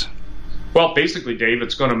spikes? Well, basically, Dave,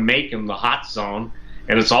 it's going to make them the hot zone,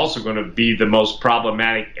 and it's also going to be the most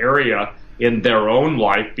problematic area in their own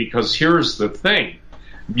life, because here's the thing.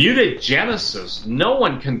 Mutagenesis, no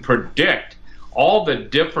one can predict all the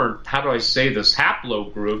different, how do I say this,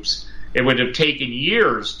 haplogroups. It would have taken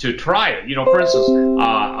years to try it. For instance,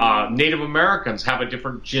 Native Americans have a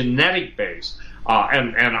different genetic base.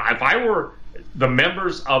 And if I were the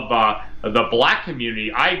members of the black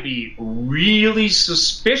community, I'd be really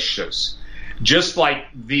suspicious, just like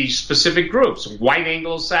the specific groups, white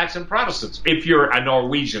Anglo-Saxon Protestants. If you're a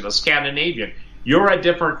Norwegian, a Scandinavian, you're a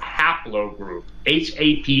different haplogroup,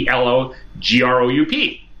 haplogroup.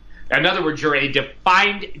 In other words, you're a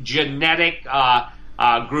defined genetic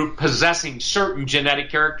group possessing certain genetic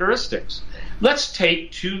characteristics. Let's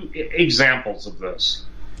take two examples of this.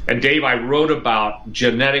 And Dave, I wrote about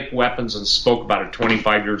genetic weapons and spoke about it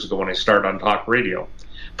 25 years ago when I started on talk radio.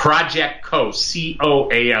 Project COAST,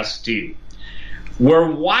 C-O-A-S-T. We're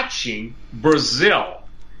watching Brazil,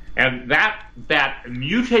 and that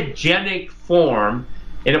mutagenic form,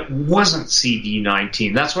 and it wasn't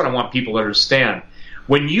CD19. That's what I want people to understand.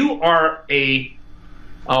 When you are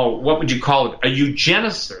what would you call it, a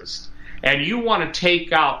eugenicist, and you want to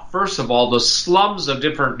take out, first of all, the slums of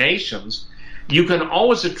different nations, you can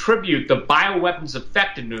always attribute the bioweapons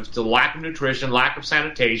effectiveness to lack of nutrition, lack of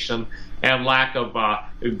sanitation, and lack of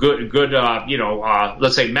good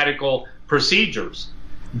let's say medical procedures.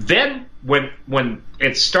 Then when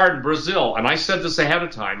it started in Brazil, and I said this ahead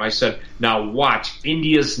of time, I said, now watch,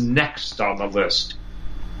 India's next on the list.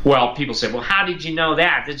 Well, people say, well, how did you know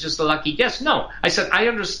that? It's just a lucky guess. No, I said, I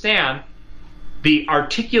understand the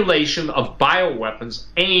articulation of bioweapons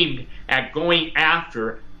aimed at going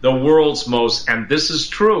after the world's most, and this is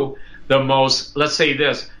true, the most, let's say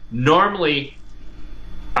this, normally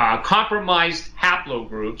compromised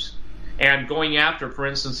haplogroups, and going after, for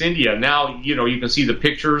instance, India. Now, you can see the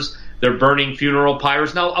pictures. They're burning funeral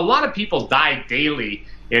pyres. Now, a lot of people die daily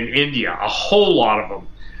in India, a whole lot of them.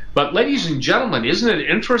 But ladies and gentlemen, isn't it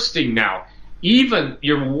interesting now? Even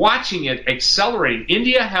you're watching it accelerate.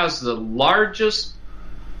 India has the largest,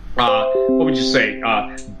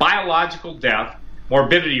 biological death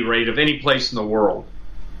morbidity rate of any place in the world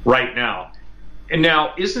right now. And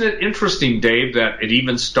now, isn't it interesting, Dave, that it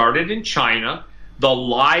even started in China? The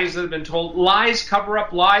lies that have been told, lies cover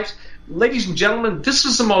up lies. Ladies and gentlemen, this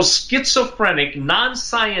is the most schizophrenic,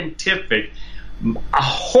 non-scientific, a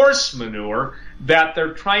horse manure that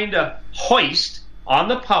they're trying to hoist on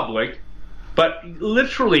the public. But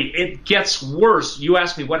literally, it gets worse. You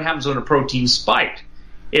asked me what happens when a protein spiked.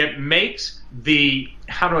 It makes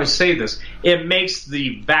how do I say this? It makes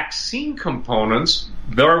the vaccine components,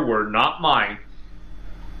 their word, not mine,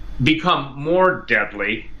 become more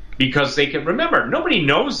deadly because they can, remember, nobody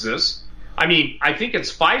knows this. I mean, I think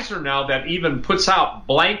it's Pfizer now that even puts out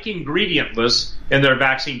blank ingredient lists in their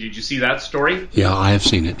vaccine. Did you see that story? Yeah, I have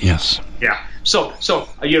seen it, yes. Yeah. So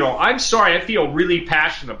I'm sorry, I feel really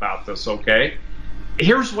passionate about this, okay?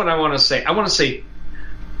 Here's what I want to say. I want to say,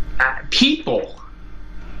 people,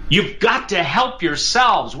 you've got to help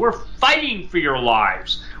yourselves. We're fighting for your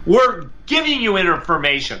lives. We're giving you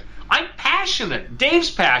information. I'm passionate.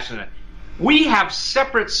 Dave's passionate. We have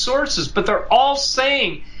separate sources, but they're all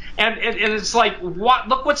saying, and it's like, what?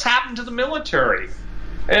 Look what's happened to the military.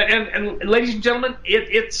 And ladies and gentlemen,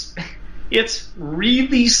 it's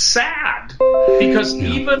really sad because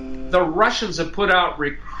even the Russians have put out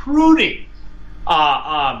recruiting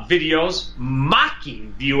videos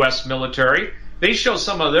mocking the U.S. military. They show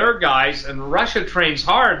some of their guys, and Russia trains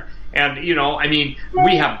hard. And,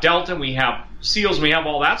 we have Delta, we have SEALs, we have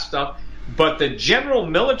all that stuff. But the general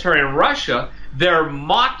military in Russia, they're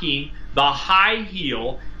mocking the high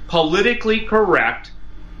heel, politically correct,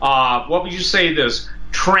 what would you say this,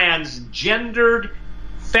 transgendered,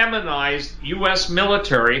 feminized U.S.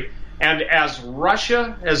 military. And as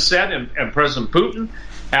Russia has said, and President Putin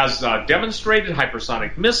has demonstrated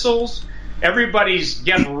hypersonic missiles, everybody's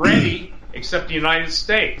getting ready except the United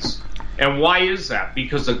States. And why is that?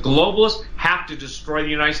 Because the globalists have to destroy the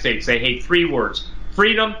United States. They hate three words: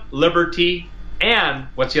 freedom, liberty, and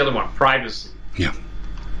what's the other one? Privacy. Yeah.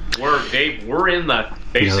 We're in the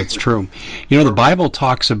basically. Yeah, that's true. The Bible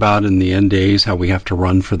talks about in the end days how we have to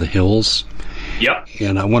run for the hills. Yep.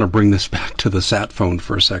 And I want to bring this back to the sat phone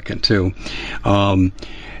for a second, too.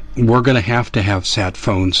 We're going to have sat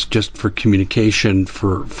phones just for communication,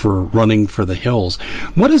 for running for the hills.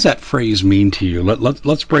 What does that phrase mean to you?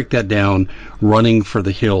 Let's break that down, running for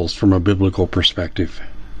the hills, from a biblical perspective.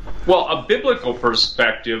 Well, a biblical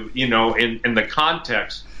perspective, in the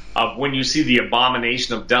context of when you see the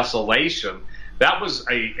abomination of desolation, that was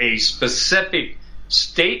a specific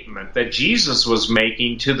statement that Jesus was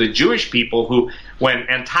making to the Jewish people who, when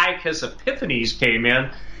Antiochus Epiphanes came in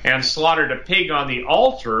and slaughtered a pig on the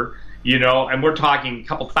altar, and we're talking a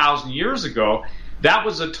couple thousand years ago, that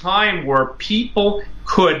was a time where people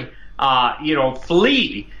could,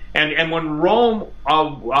 flee. And when Rome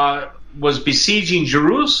was besieging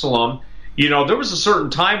Jerusalem, there was a certain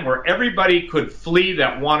time where everybody could flee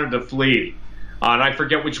that wanted to flee. And I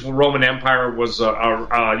forget which Roman Empire was,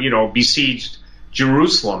 besieged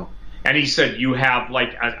Jerusalem. And he said, you have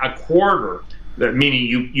like a quarter,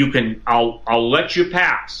 meaning you can, I'll let you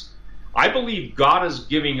pass. I believe God is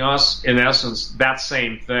giving us, in essence, that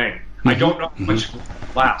same thing. Mm-hmm. I don't know how much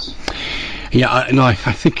lasts. Yeah, I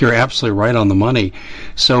think you're absolutely right on the money.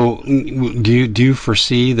 So do you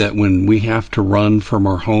foresee that when we have to run from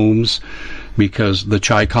our homes because the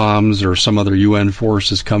Chi-Coms or some other UN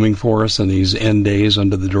force is coming for us in these end days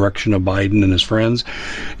under the direction of Biden and his friends,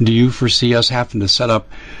 do you foresee us having to set up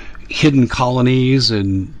hidden colonies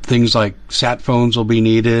and things like sat phones will be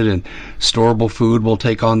needed and storable food will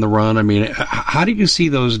take on the run? I mean, how do you see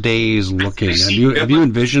those days looking? Have you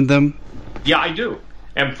envisioned them? Yeah, I do.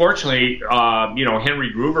 And fortunately,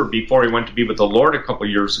 Henry Gruver, before he went to be with the Lord a couple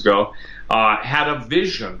years ago, had a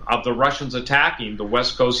vision of the Russians attacking the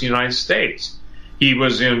west coast of the United States. He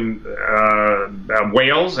was in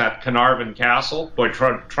Wales at Carnarvon Castle. Boy,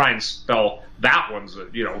 try and spell that one's,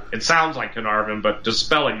 it sounds like Carnarvon, but to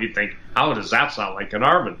spell it, you think, how does that sound like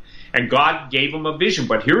Carnarvon? And God gave him a vision.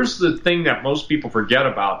 But here's the thing that most people forget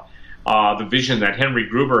about the vision that Henry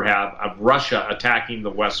Gruver had of Russia attacking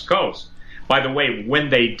the west coast. By the way, when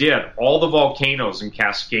they did, all the volcanoes in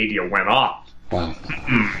Cascadia went off. Wow.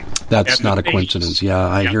 That's not a coincidence. Yeah,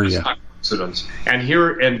 I hear you. Not a coincidence.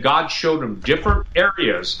 And God showed them different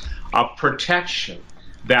areas of protection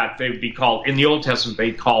that they'd be called, in the Old Testament,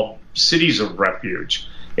 they called cities of refuge.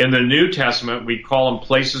 In the New Testament, we call them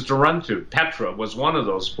places to run to. Petra was one of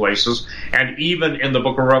those places. And even in the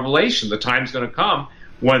book of Revelation, the time's going to come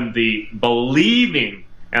when the believing,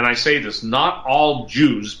 and I say this, not all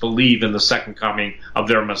Jews believe in the second coming of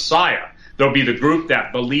their Messiah. There'll be the group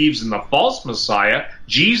that believes in the false Messiah.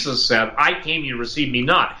 Jesus said, I came, you receive me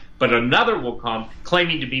not. But another will come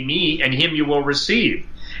claiming to be me, and him you will receive.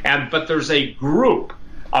 But there's a group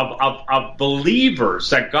of believers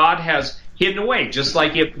that God has hidden away, just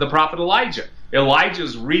like the prophet Elijah.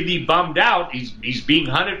 Elijah's really bummed out. He's being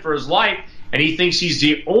hunted for his life, and he thinks he's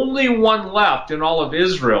the only one left in all of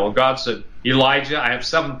Israel. God said, Elijah, I have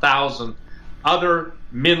 7,000 other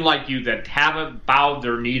men like you that haven't bowed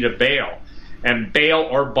their knee to Baal. And Baal,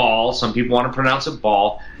 or Baal, some people want to pronounce it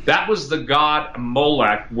Baal, that was the god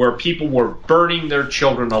Molech, where people were burning their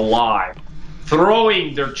children alive,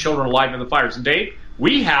 throwing their children alive in the fires. And Dave,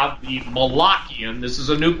 we have the Molochian, this is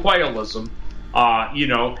a new Quayleism,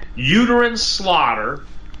 uterine slaughter,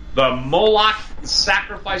 the Moloch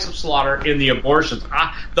sacrifice of slaughter in the abortions.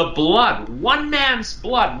 The blood, one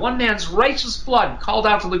man's righteous blood called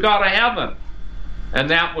out to the God of heaven. And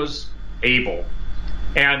that was Abel.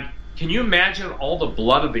 And can you imagine all the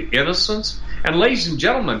blood of the innocents? And ladies and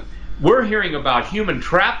gentlemen, we're hearing about human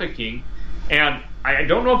trafficking, and I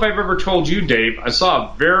don't know if I've ever told you, Dave, I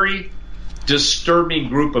saw a very disturbing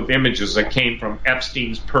group of images that came from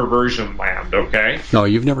Epstein's perversion land, okay? No,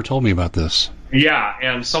 you've never told me about this. Yeah,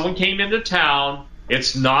 and someone came into town.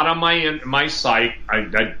 It's not on my site.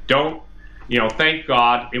 I don't, thank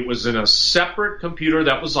God. It was in a separate computer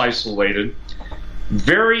that was isolated.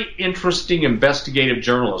 Very interesting investigative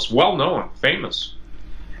journalist, well-known, famous.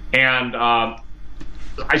 And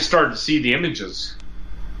I started to see the images.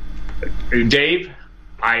 Dave,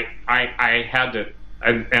 I had to,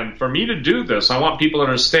 and for me to do this, I want people to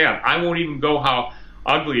understand, I won't even go how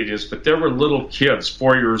ugly it is, but there were little kids,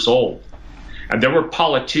 4 years old. And there were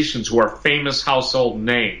politicians who are famous household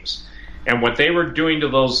names. And what they were doing to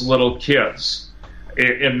those little kids,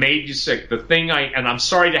 it made you sick. The thing and I'm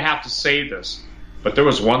sorry to have to say this, but there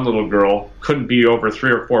was one little girl, couldn't be over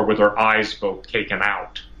 3 or 4, with her eyes both taken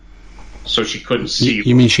out. So she couldn't see.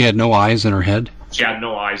 You mean she had no eyes in her head? She had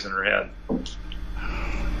no eyes in her head.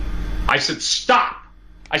 I said, stop.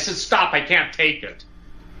 I can't take it.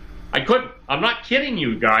 I couldn't. I'm not kidding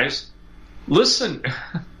you guys. Listen,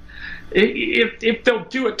 if they'll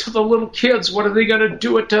do it to the little kids, what are they going to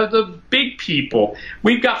do it to the big people?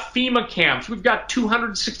 We've got FEMA camps. We've got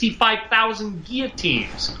 265,000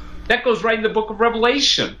 guillotines. That goes right in the book of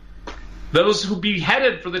Revelation. Those who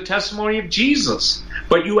beheaded for the testimony of Jesus.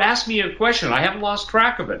 But you asked me a question. I haven't lost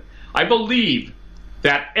track of it. I believe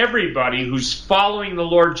that everybody who's following the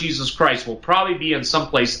Lord Jesus Christ will probably be in some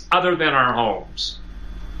place other than our homes.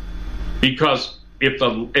 Because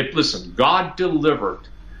listen, God delivered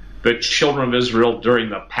the children of Israel during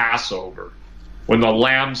the Passover, when the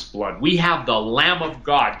lamb's blood. We have the Lamb of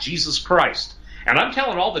God, Jesus Christ. And I'm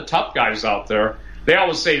telling all the tough guys out there, they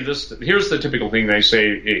always say this. Here's the typical thing they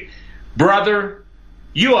say, hey, brother,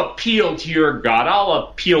 you appeal to your God. I'll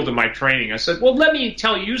appeal to my training. I said, well, let me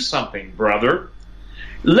tell you something, brother.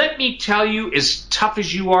 Let me tell you, as tough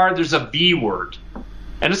as you are, there's a B word,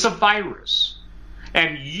 and it's a virus.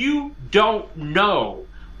 And you don't know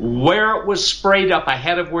where it was sprayed up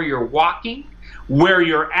ahead of where you're walking, where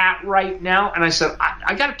you're at right now. And I said,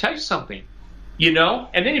 I got to tell you something.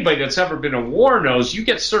 And anybody that's ever been in war knows you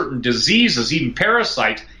get certain diseases, even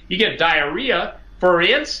parasites. You get diarrhea, for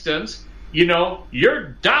instance, you're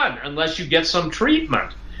done unless you get some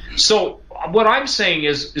treatment. So what I'm saying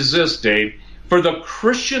is this, Dave. For the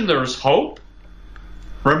Christian, there's hope.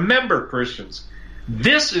 Remember, Christians,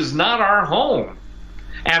 this is not our home.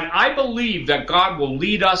 And I believe that God will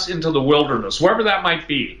lead us into the wilderness, wherever that might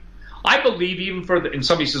be. I believe even and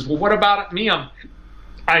somebody says, well, what about me? I'm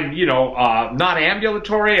not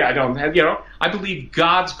ambulatory. I don't have, I believe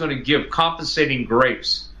God's going to give compensating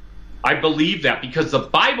grace. I believe that because the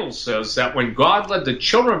Bible says that when God led the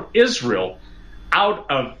children of Israel out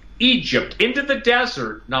of Egypt into the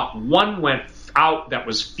desert, not one went out that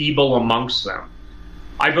was feeble amongst them.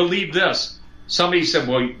 I believe this. Somebody said,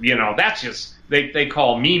 well, that's just, they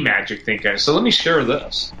call me magic thinking. So let me share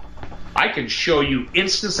this. I can show you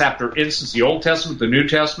instance after instance, the Old Testament, the New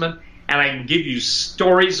Testament, and I can give you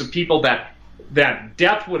stories of people that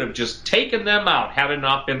death would have just taken them out had it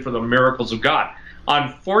not been for the miracles of God.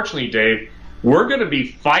 Unfortunately, Dave, we're going to be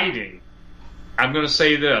fighting. I'm going to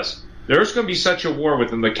say this. There's going to be such a war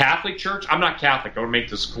within the Catholic Church. I'm not Catholic. I want to make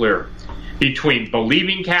this clear. Between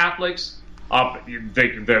believing Catholics,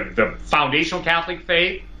 the foundational Catholic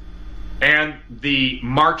faith, and the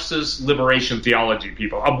Marxist liberation theology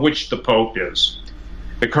people, of which the Pope is.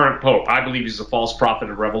 The current Pope, I believe he's a false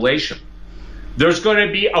prophet of Revelation. There's going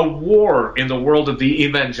to be a war in the world of the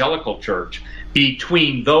evangelical church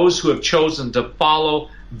between those who have chosen to follow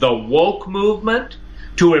the woke movement,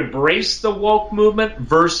 to embrace the woke movement,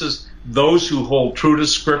 versus those who hold true to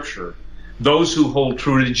Scripture, those who hold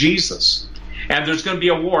true to Jesus. And there's going to be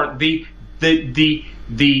a war. The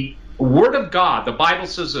Word of God, the Bible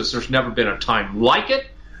says this, there's never been a time like it,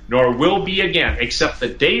 nor will be again, except the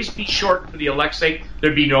days be short for the elect's sake,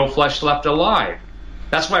 there be no flesh left alive.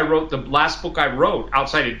 That's why I wrote the last book I wrote,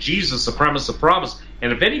 Outside of Jesus, The Premise of Promise.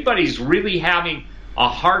 And if anybody's really having a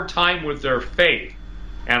hard time with their faith,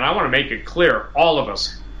 and I want to make it clear, all of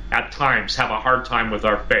us at times have a hard time with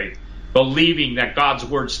our faith, believing that God's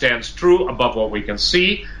word stands true above what we can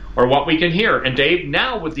see or what we can hear. And Dave,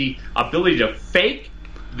 now with the ability to fake,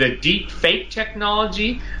 the deep fake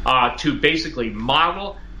technology, to basically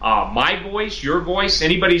model my voice, your voice,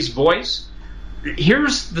 anybody's voice,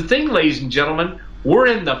 here's the thing, ladies and gentlemen, we're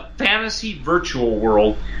in the fantasy virtual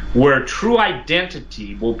world where true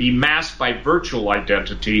identity will be masked by virtual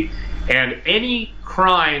identity, and any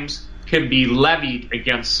crimes can be levied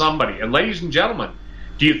against somebody. And ladies and gentlemen,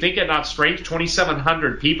 do you think it not strange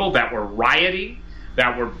 2,700 people that were rioting,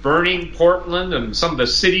 that were burning Portland and some of the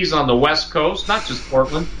cities on the West Coast, not just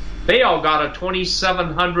Portland, they all got a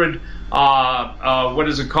 2,700, what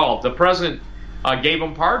is it called? The president gave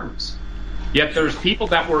them pardons. Yet there's people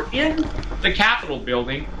that were in the Capitol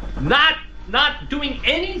building not doing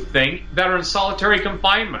anything that are in solitary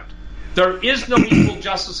confinement. There is no equal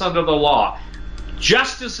justice under the law.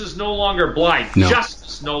 Justice is no longer blind. No.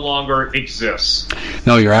 Justice no longer exists.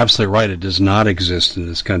 No, you're absolutely right. It does not exist in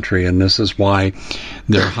this country, and this is why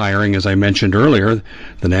they're hiring, as I mentioned earlier,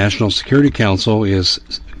 the National Security Council is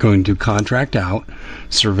going to contract out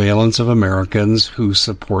surveillance of Americans who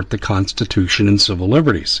support the Constitution and civil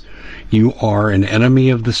liberties. You are an enemy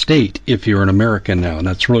of the state if you're an American now, and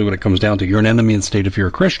that's really what it comes down to. You're an enemy of the state if you're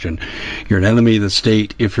a Christian. You're an enemy of the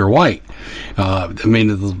state if you're white.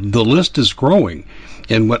 The list is growing,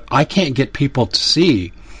 and what I can't get people to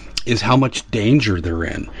see is how much danger they're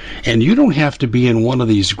in. And you don't have to be in one of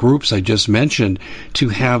these groups I just mentioned to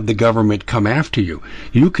have the government come after you.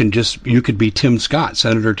 You could be Tim Scott,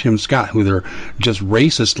 Senator Tim Scott, who they're just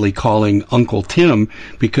racistly calling Uncle Tim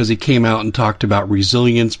because he came out and talked about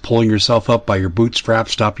resilience, pulling yourself up by your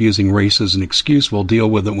bootstraps, stop using race as an excuse. We'll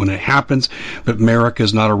deal with it when it happens. But America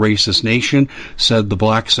is not a racist nation, said the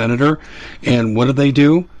black senator. And what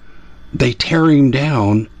do? They tear him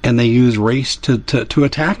down, and they use race to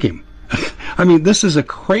attack him. I mean, this is a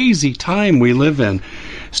crazy time we live in,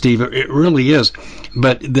 Steve. It really is.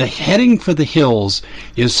 But the heading for the hills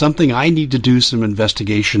is something I need to do some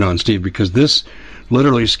investigation on, Steve, because this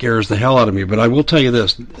literally scares the hell out of me. But I will tell you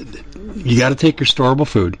this. You got to take your storable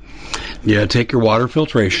food. You got to take your water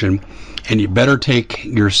filtration, and you better take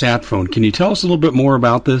your sat phone. Can you tell us a little bit more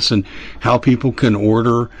about this and how people can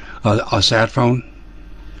order a sat phone?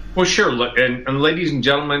 Well, sure. And ladies and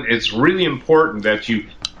gentlemen, it's really important that you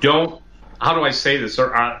don't, how do I say this?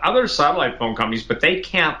 There are other satellite phone companies, but they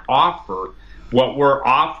can't offer what we're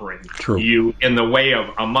offering you in the way of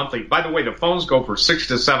a monthly. By the way, the phones go for $600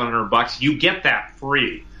 to $700. You get that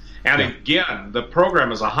free. And again, the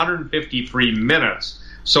program is 150 free minutes.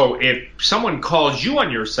 So if someone calls you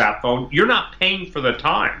on your sat phone, you're not paying for the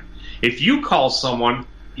time. If you call someone,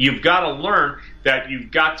 you've got to learn that you've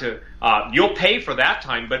got to, you'll pay for that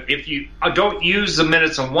time, but if you don't use the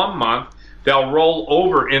minutes in 1 month, they'll roll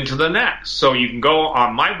over into the next. So you can go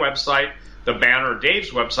on my website, the banner, Dave's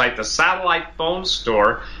website, the satellite phone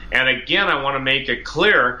store, and again, I want to make it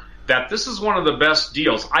clear that this is one of the best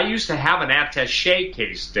deals. I used to have an attaché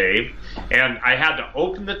case, Dave, and I had to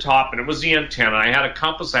open the top, and it was the antenna. I had a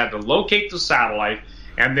compass, I had to locate the satellite,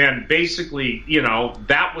 and then basically,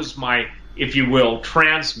 that was my, if you will,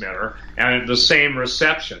 transmitter, and the same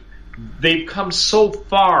reception. They've come so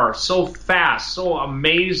far, so fast, so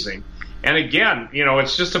amazing. And again,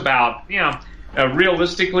 it's just about,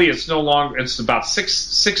 realistically, it's no longer, it's about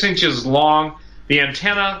six inches long. The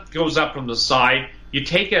antenna goes up from the side. You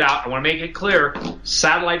take it out. I want to make it clear,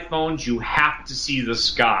 satellite phones, you have to see the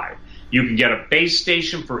sky. You can get a base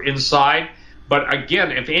station for inside. But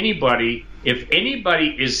again, if anybody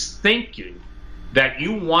is thinking that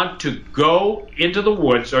you want to go into the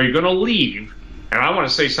woods or you're going to leave, and I want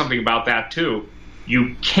to say something about that too,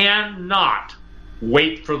 you cannot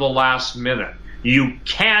wait for the last minute. You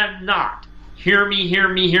cannot. Hear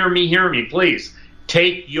me, please.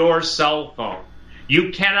 Take your cell phone.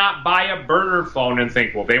 You cannot buy a burner phone and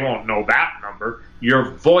think, well, they won't know that number.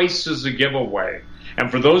 Your voice is a giveaway.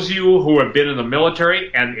 And for those of you who have been in the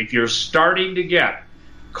military, and if you're starting to get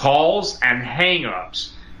calls and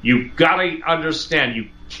hang-ups, you've got to understand you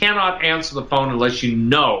cannot answer the phone unless you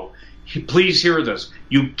know. Please hear this.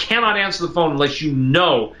 You cannot answer the phone unless you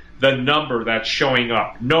know the number that's showing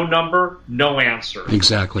up. No number, no answer.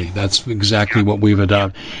 Exactly. That's exactly what we've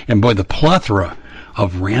adopted. And boy, the plethora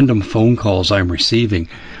of random phone calls I'm receiving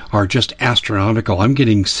are just astronomical. I'm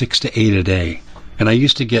getting 6 to 8 a day. And I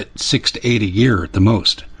used to get 6 to 8 a year at the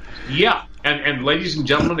most. Yeah. And ladies and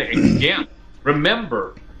gentlemen, again,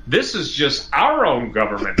 remember, this is just our own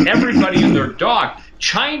government. Everybody and their dog.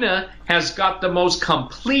 China has got the most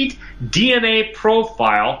complete DNA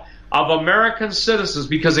profile of American citizens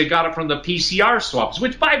because they got it from the PCR swabs,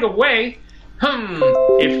 which, by the way,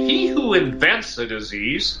 if he who invents a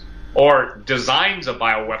disease or designs a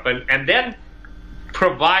bioweapon and then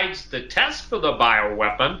provides the test for the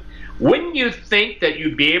bioweapon, wouldn't you think that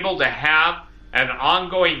you'd be able to have an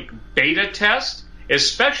ongoing beta test?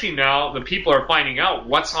 Especially now that people are finding out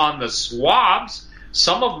what's on the swabs.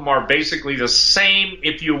 Some of them are basically the same,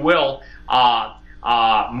 if you will,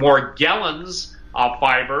 Morgellons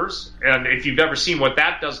fibers. And if you've ever seen what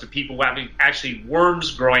that does to people having actually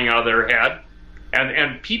worms growing out of their head.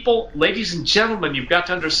 And people, ladies and gentlemen, you've got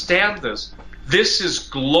to understand this. This is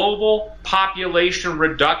global population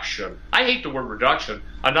reduction. I hate the word reduction,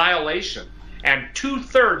 annihilation. And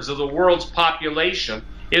 2/3 of the world's population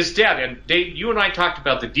is dead. And Dave, you and I talked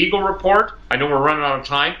about the Deagle report. I know we're running out of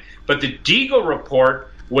time, but the Deagle report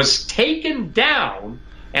was taken down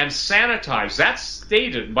and sanitized. That's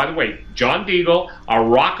stated. And by the way, John Deagle, a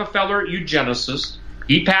Rockefeller eugenicist,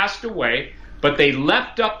 he passed away, but they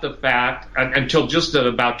left up the fact until just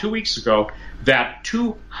about 2 weeks ago that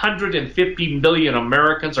 250 million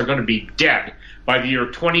Americans are going to be dead by the year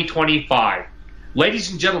 2025.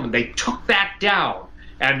 Ladies and gentlemen, they took that down.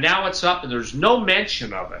 And now it's up, and there's no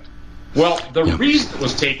mention of it. Well, the reason it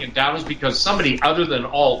was taken down is because somebody other than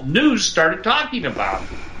Alt News started talking about it.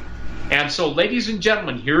 And so, ladies and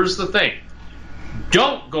gentlemen, here's the thing.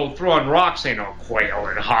 Don't go throwing rocks saying, oh, Quayle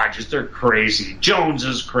and Hodges, they're crazy. Jones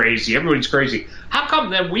is crazy. Everybody's crazy. How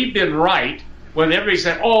come then we've been right when everybody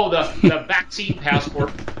said, oh, the vaccine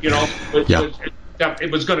passport, it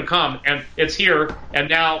was going to come, and it's here, and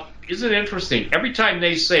now... Isn't it interesting? Every time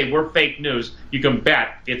they say we're fake news, you can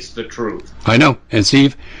bet it's the truth. I know. And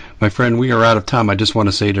Steve, my friend, we are out of time. I just want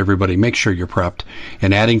to say to everybody, make sure you're prepped.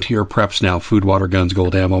 And adding to your preps now, food, water, guns,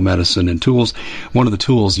 gold, ammo, medicine, and tools. One of the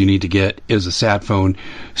tools you need to get is a sat phone.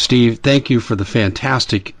 Steve, thank you for the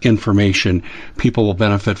fantastic information. People will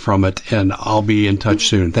benefit from it, and I'll be in touch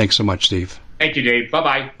soon. Thanks so much, Steve. Thank you, Dave.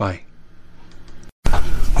 Bye-bye. Bye.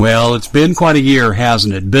 Well, it's been quite a year,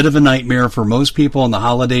 hasn't it? Bit of a nightmare for most people, and the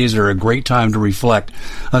holidays are a great time to reflect,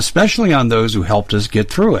 especially on those who helped us get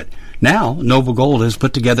through it. Now, Noble Gold has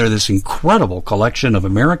put together this incredible collection of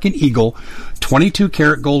American Eagle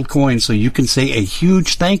 22-karat gold coins so you can say a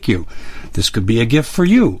huge thank you. This could be a gift for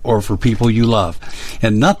you or for people you love.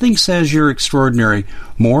 And nothing says you're extraordinary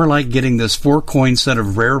more like getting this 4-coin set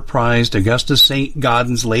of rare prized Augustus St.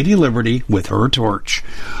 Gaudens Lady Liberty with her torch.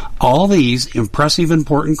 All these impressive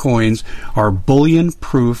important coins are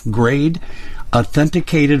bullion-proof grade,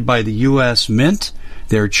 authenticated by the U.S. Mint.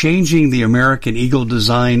 They're changing the American Eagle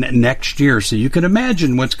design next year, so you can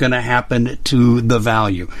imagine what's going to happen to the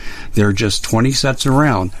value. There are just 20 sets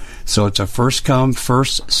around, so it's a first-come,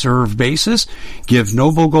 first-served basis. Give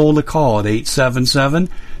Noble Gold a call at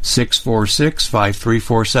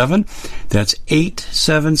 877-646-5347. That's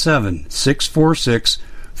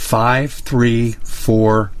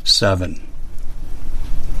 877-646-5347.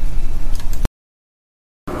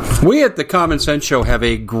 We at the Common Sense Show have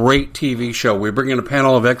a great TV show. We bring in a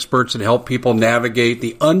panel of experts that help people navigate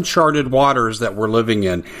the uncharted waters that we're living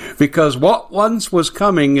in. Because what once was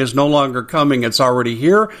coming is no longer coming. It's already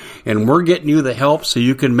here, and we're getting you the help so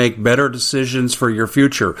you can make better decisions for your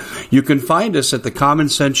future. You can find us at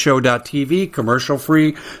thecommonsenseshow.tv,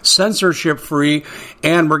 commercial-free, censorship-free,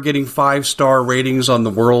 and we're getting 5-star ratings on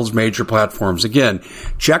the world's major platforms. Again,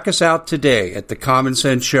 check us out today at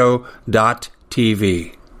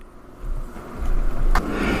thecommonsenseshow.tv.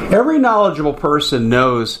 Every knowledgeable person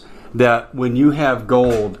knows that when you have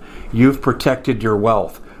gold, you've protected your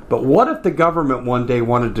wealth. But what if the government one day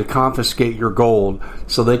wanted to confiscate your gold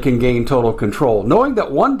so they can gain total control, knowing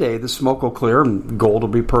that one day the smoke will clear and gold will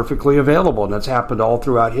be perfectly available, and that's happened all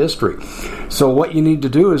throughout history. So what you need to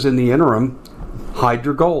do is, in the interim, hide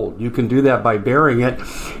your gold. You can do that by burying it.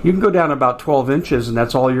 You can go down about 12 inches, and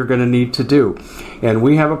that's all you're going to need to do. And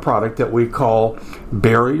we have a product that we call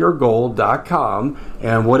buryyourgold.com,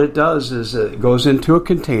 and what it does is it goes into a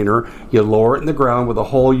container. You lower it in the ground with a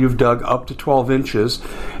hole you've dug up to 12 inches.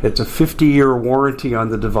 It's a 50-year warranty on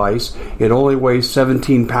the device. It only weighs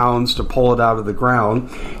 17 pounds to pull it out of the ground,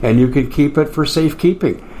 and you can keep it for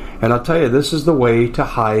safekeeping. And I'll tell you, this is the way to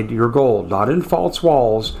hide your gold. Not in false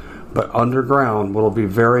walls, but underground, will be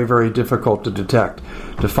very, very difficult to detect.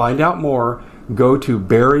 To find out more, go to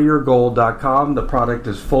buryyourgold.com. The product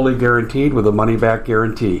is fully guaranteed with a money-back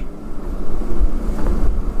guarantee.